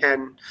Bayley. Yeah.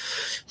 And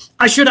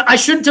I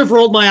shouldn't have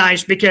rolled my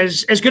eyes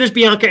because as good as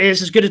Bianca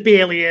is, as good as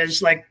Bayley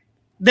is, like,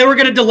 they were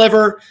going to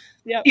deliver.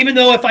 Yeah. Even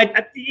though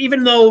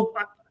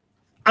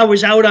I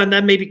was out on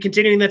them maybe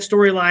continuing that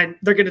storyline,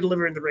 they're going to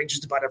deliver in the ring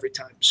just about every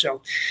time.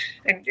 So,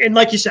 and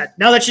like you said,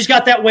 now that she's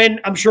got that win,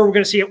 I'm sure we're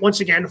going to see it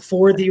once again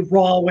for the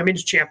Raw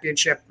Women's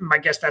Championship. I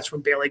guess that's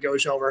when Bayley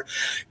goes over.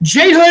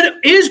 Jay Hood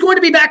is going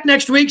to be back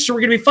next week, so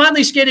we're going to be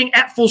finally skating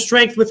at full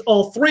strength with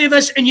all three of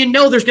us, and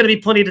there's going to be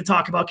plenty to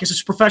talk about because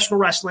it's professional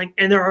wrestling,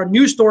 and there are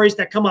news stories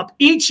that come up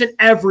each and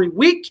every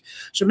week.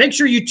 So make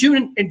sure you tune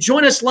in and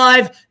join us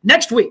live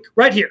next week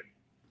right here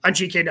on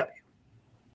GKW.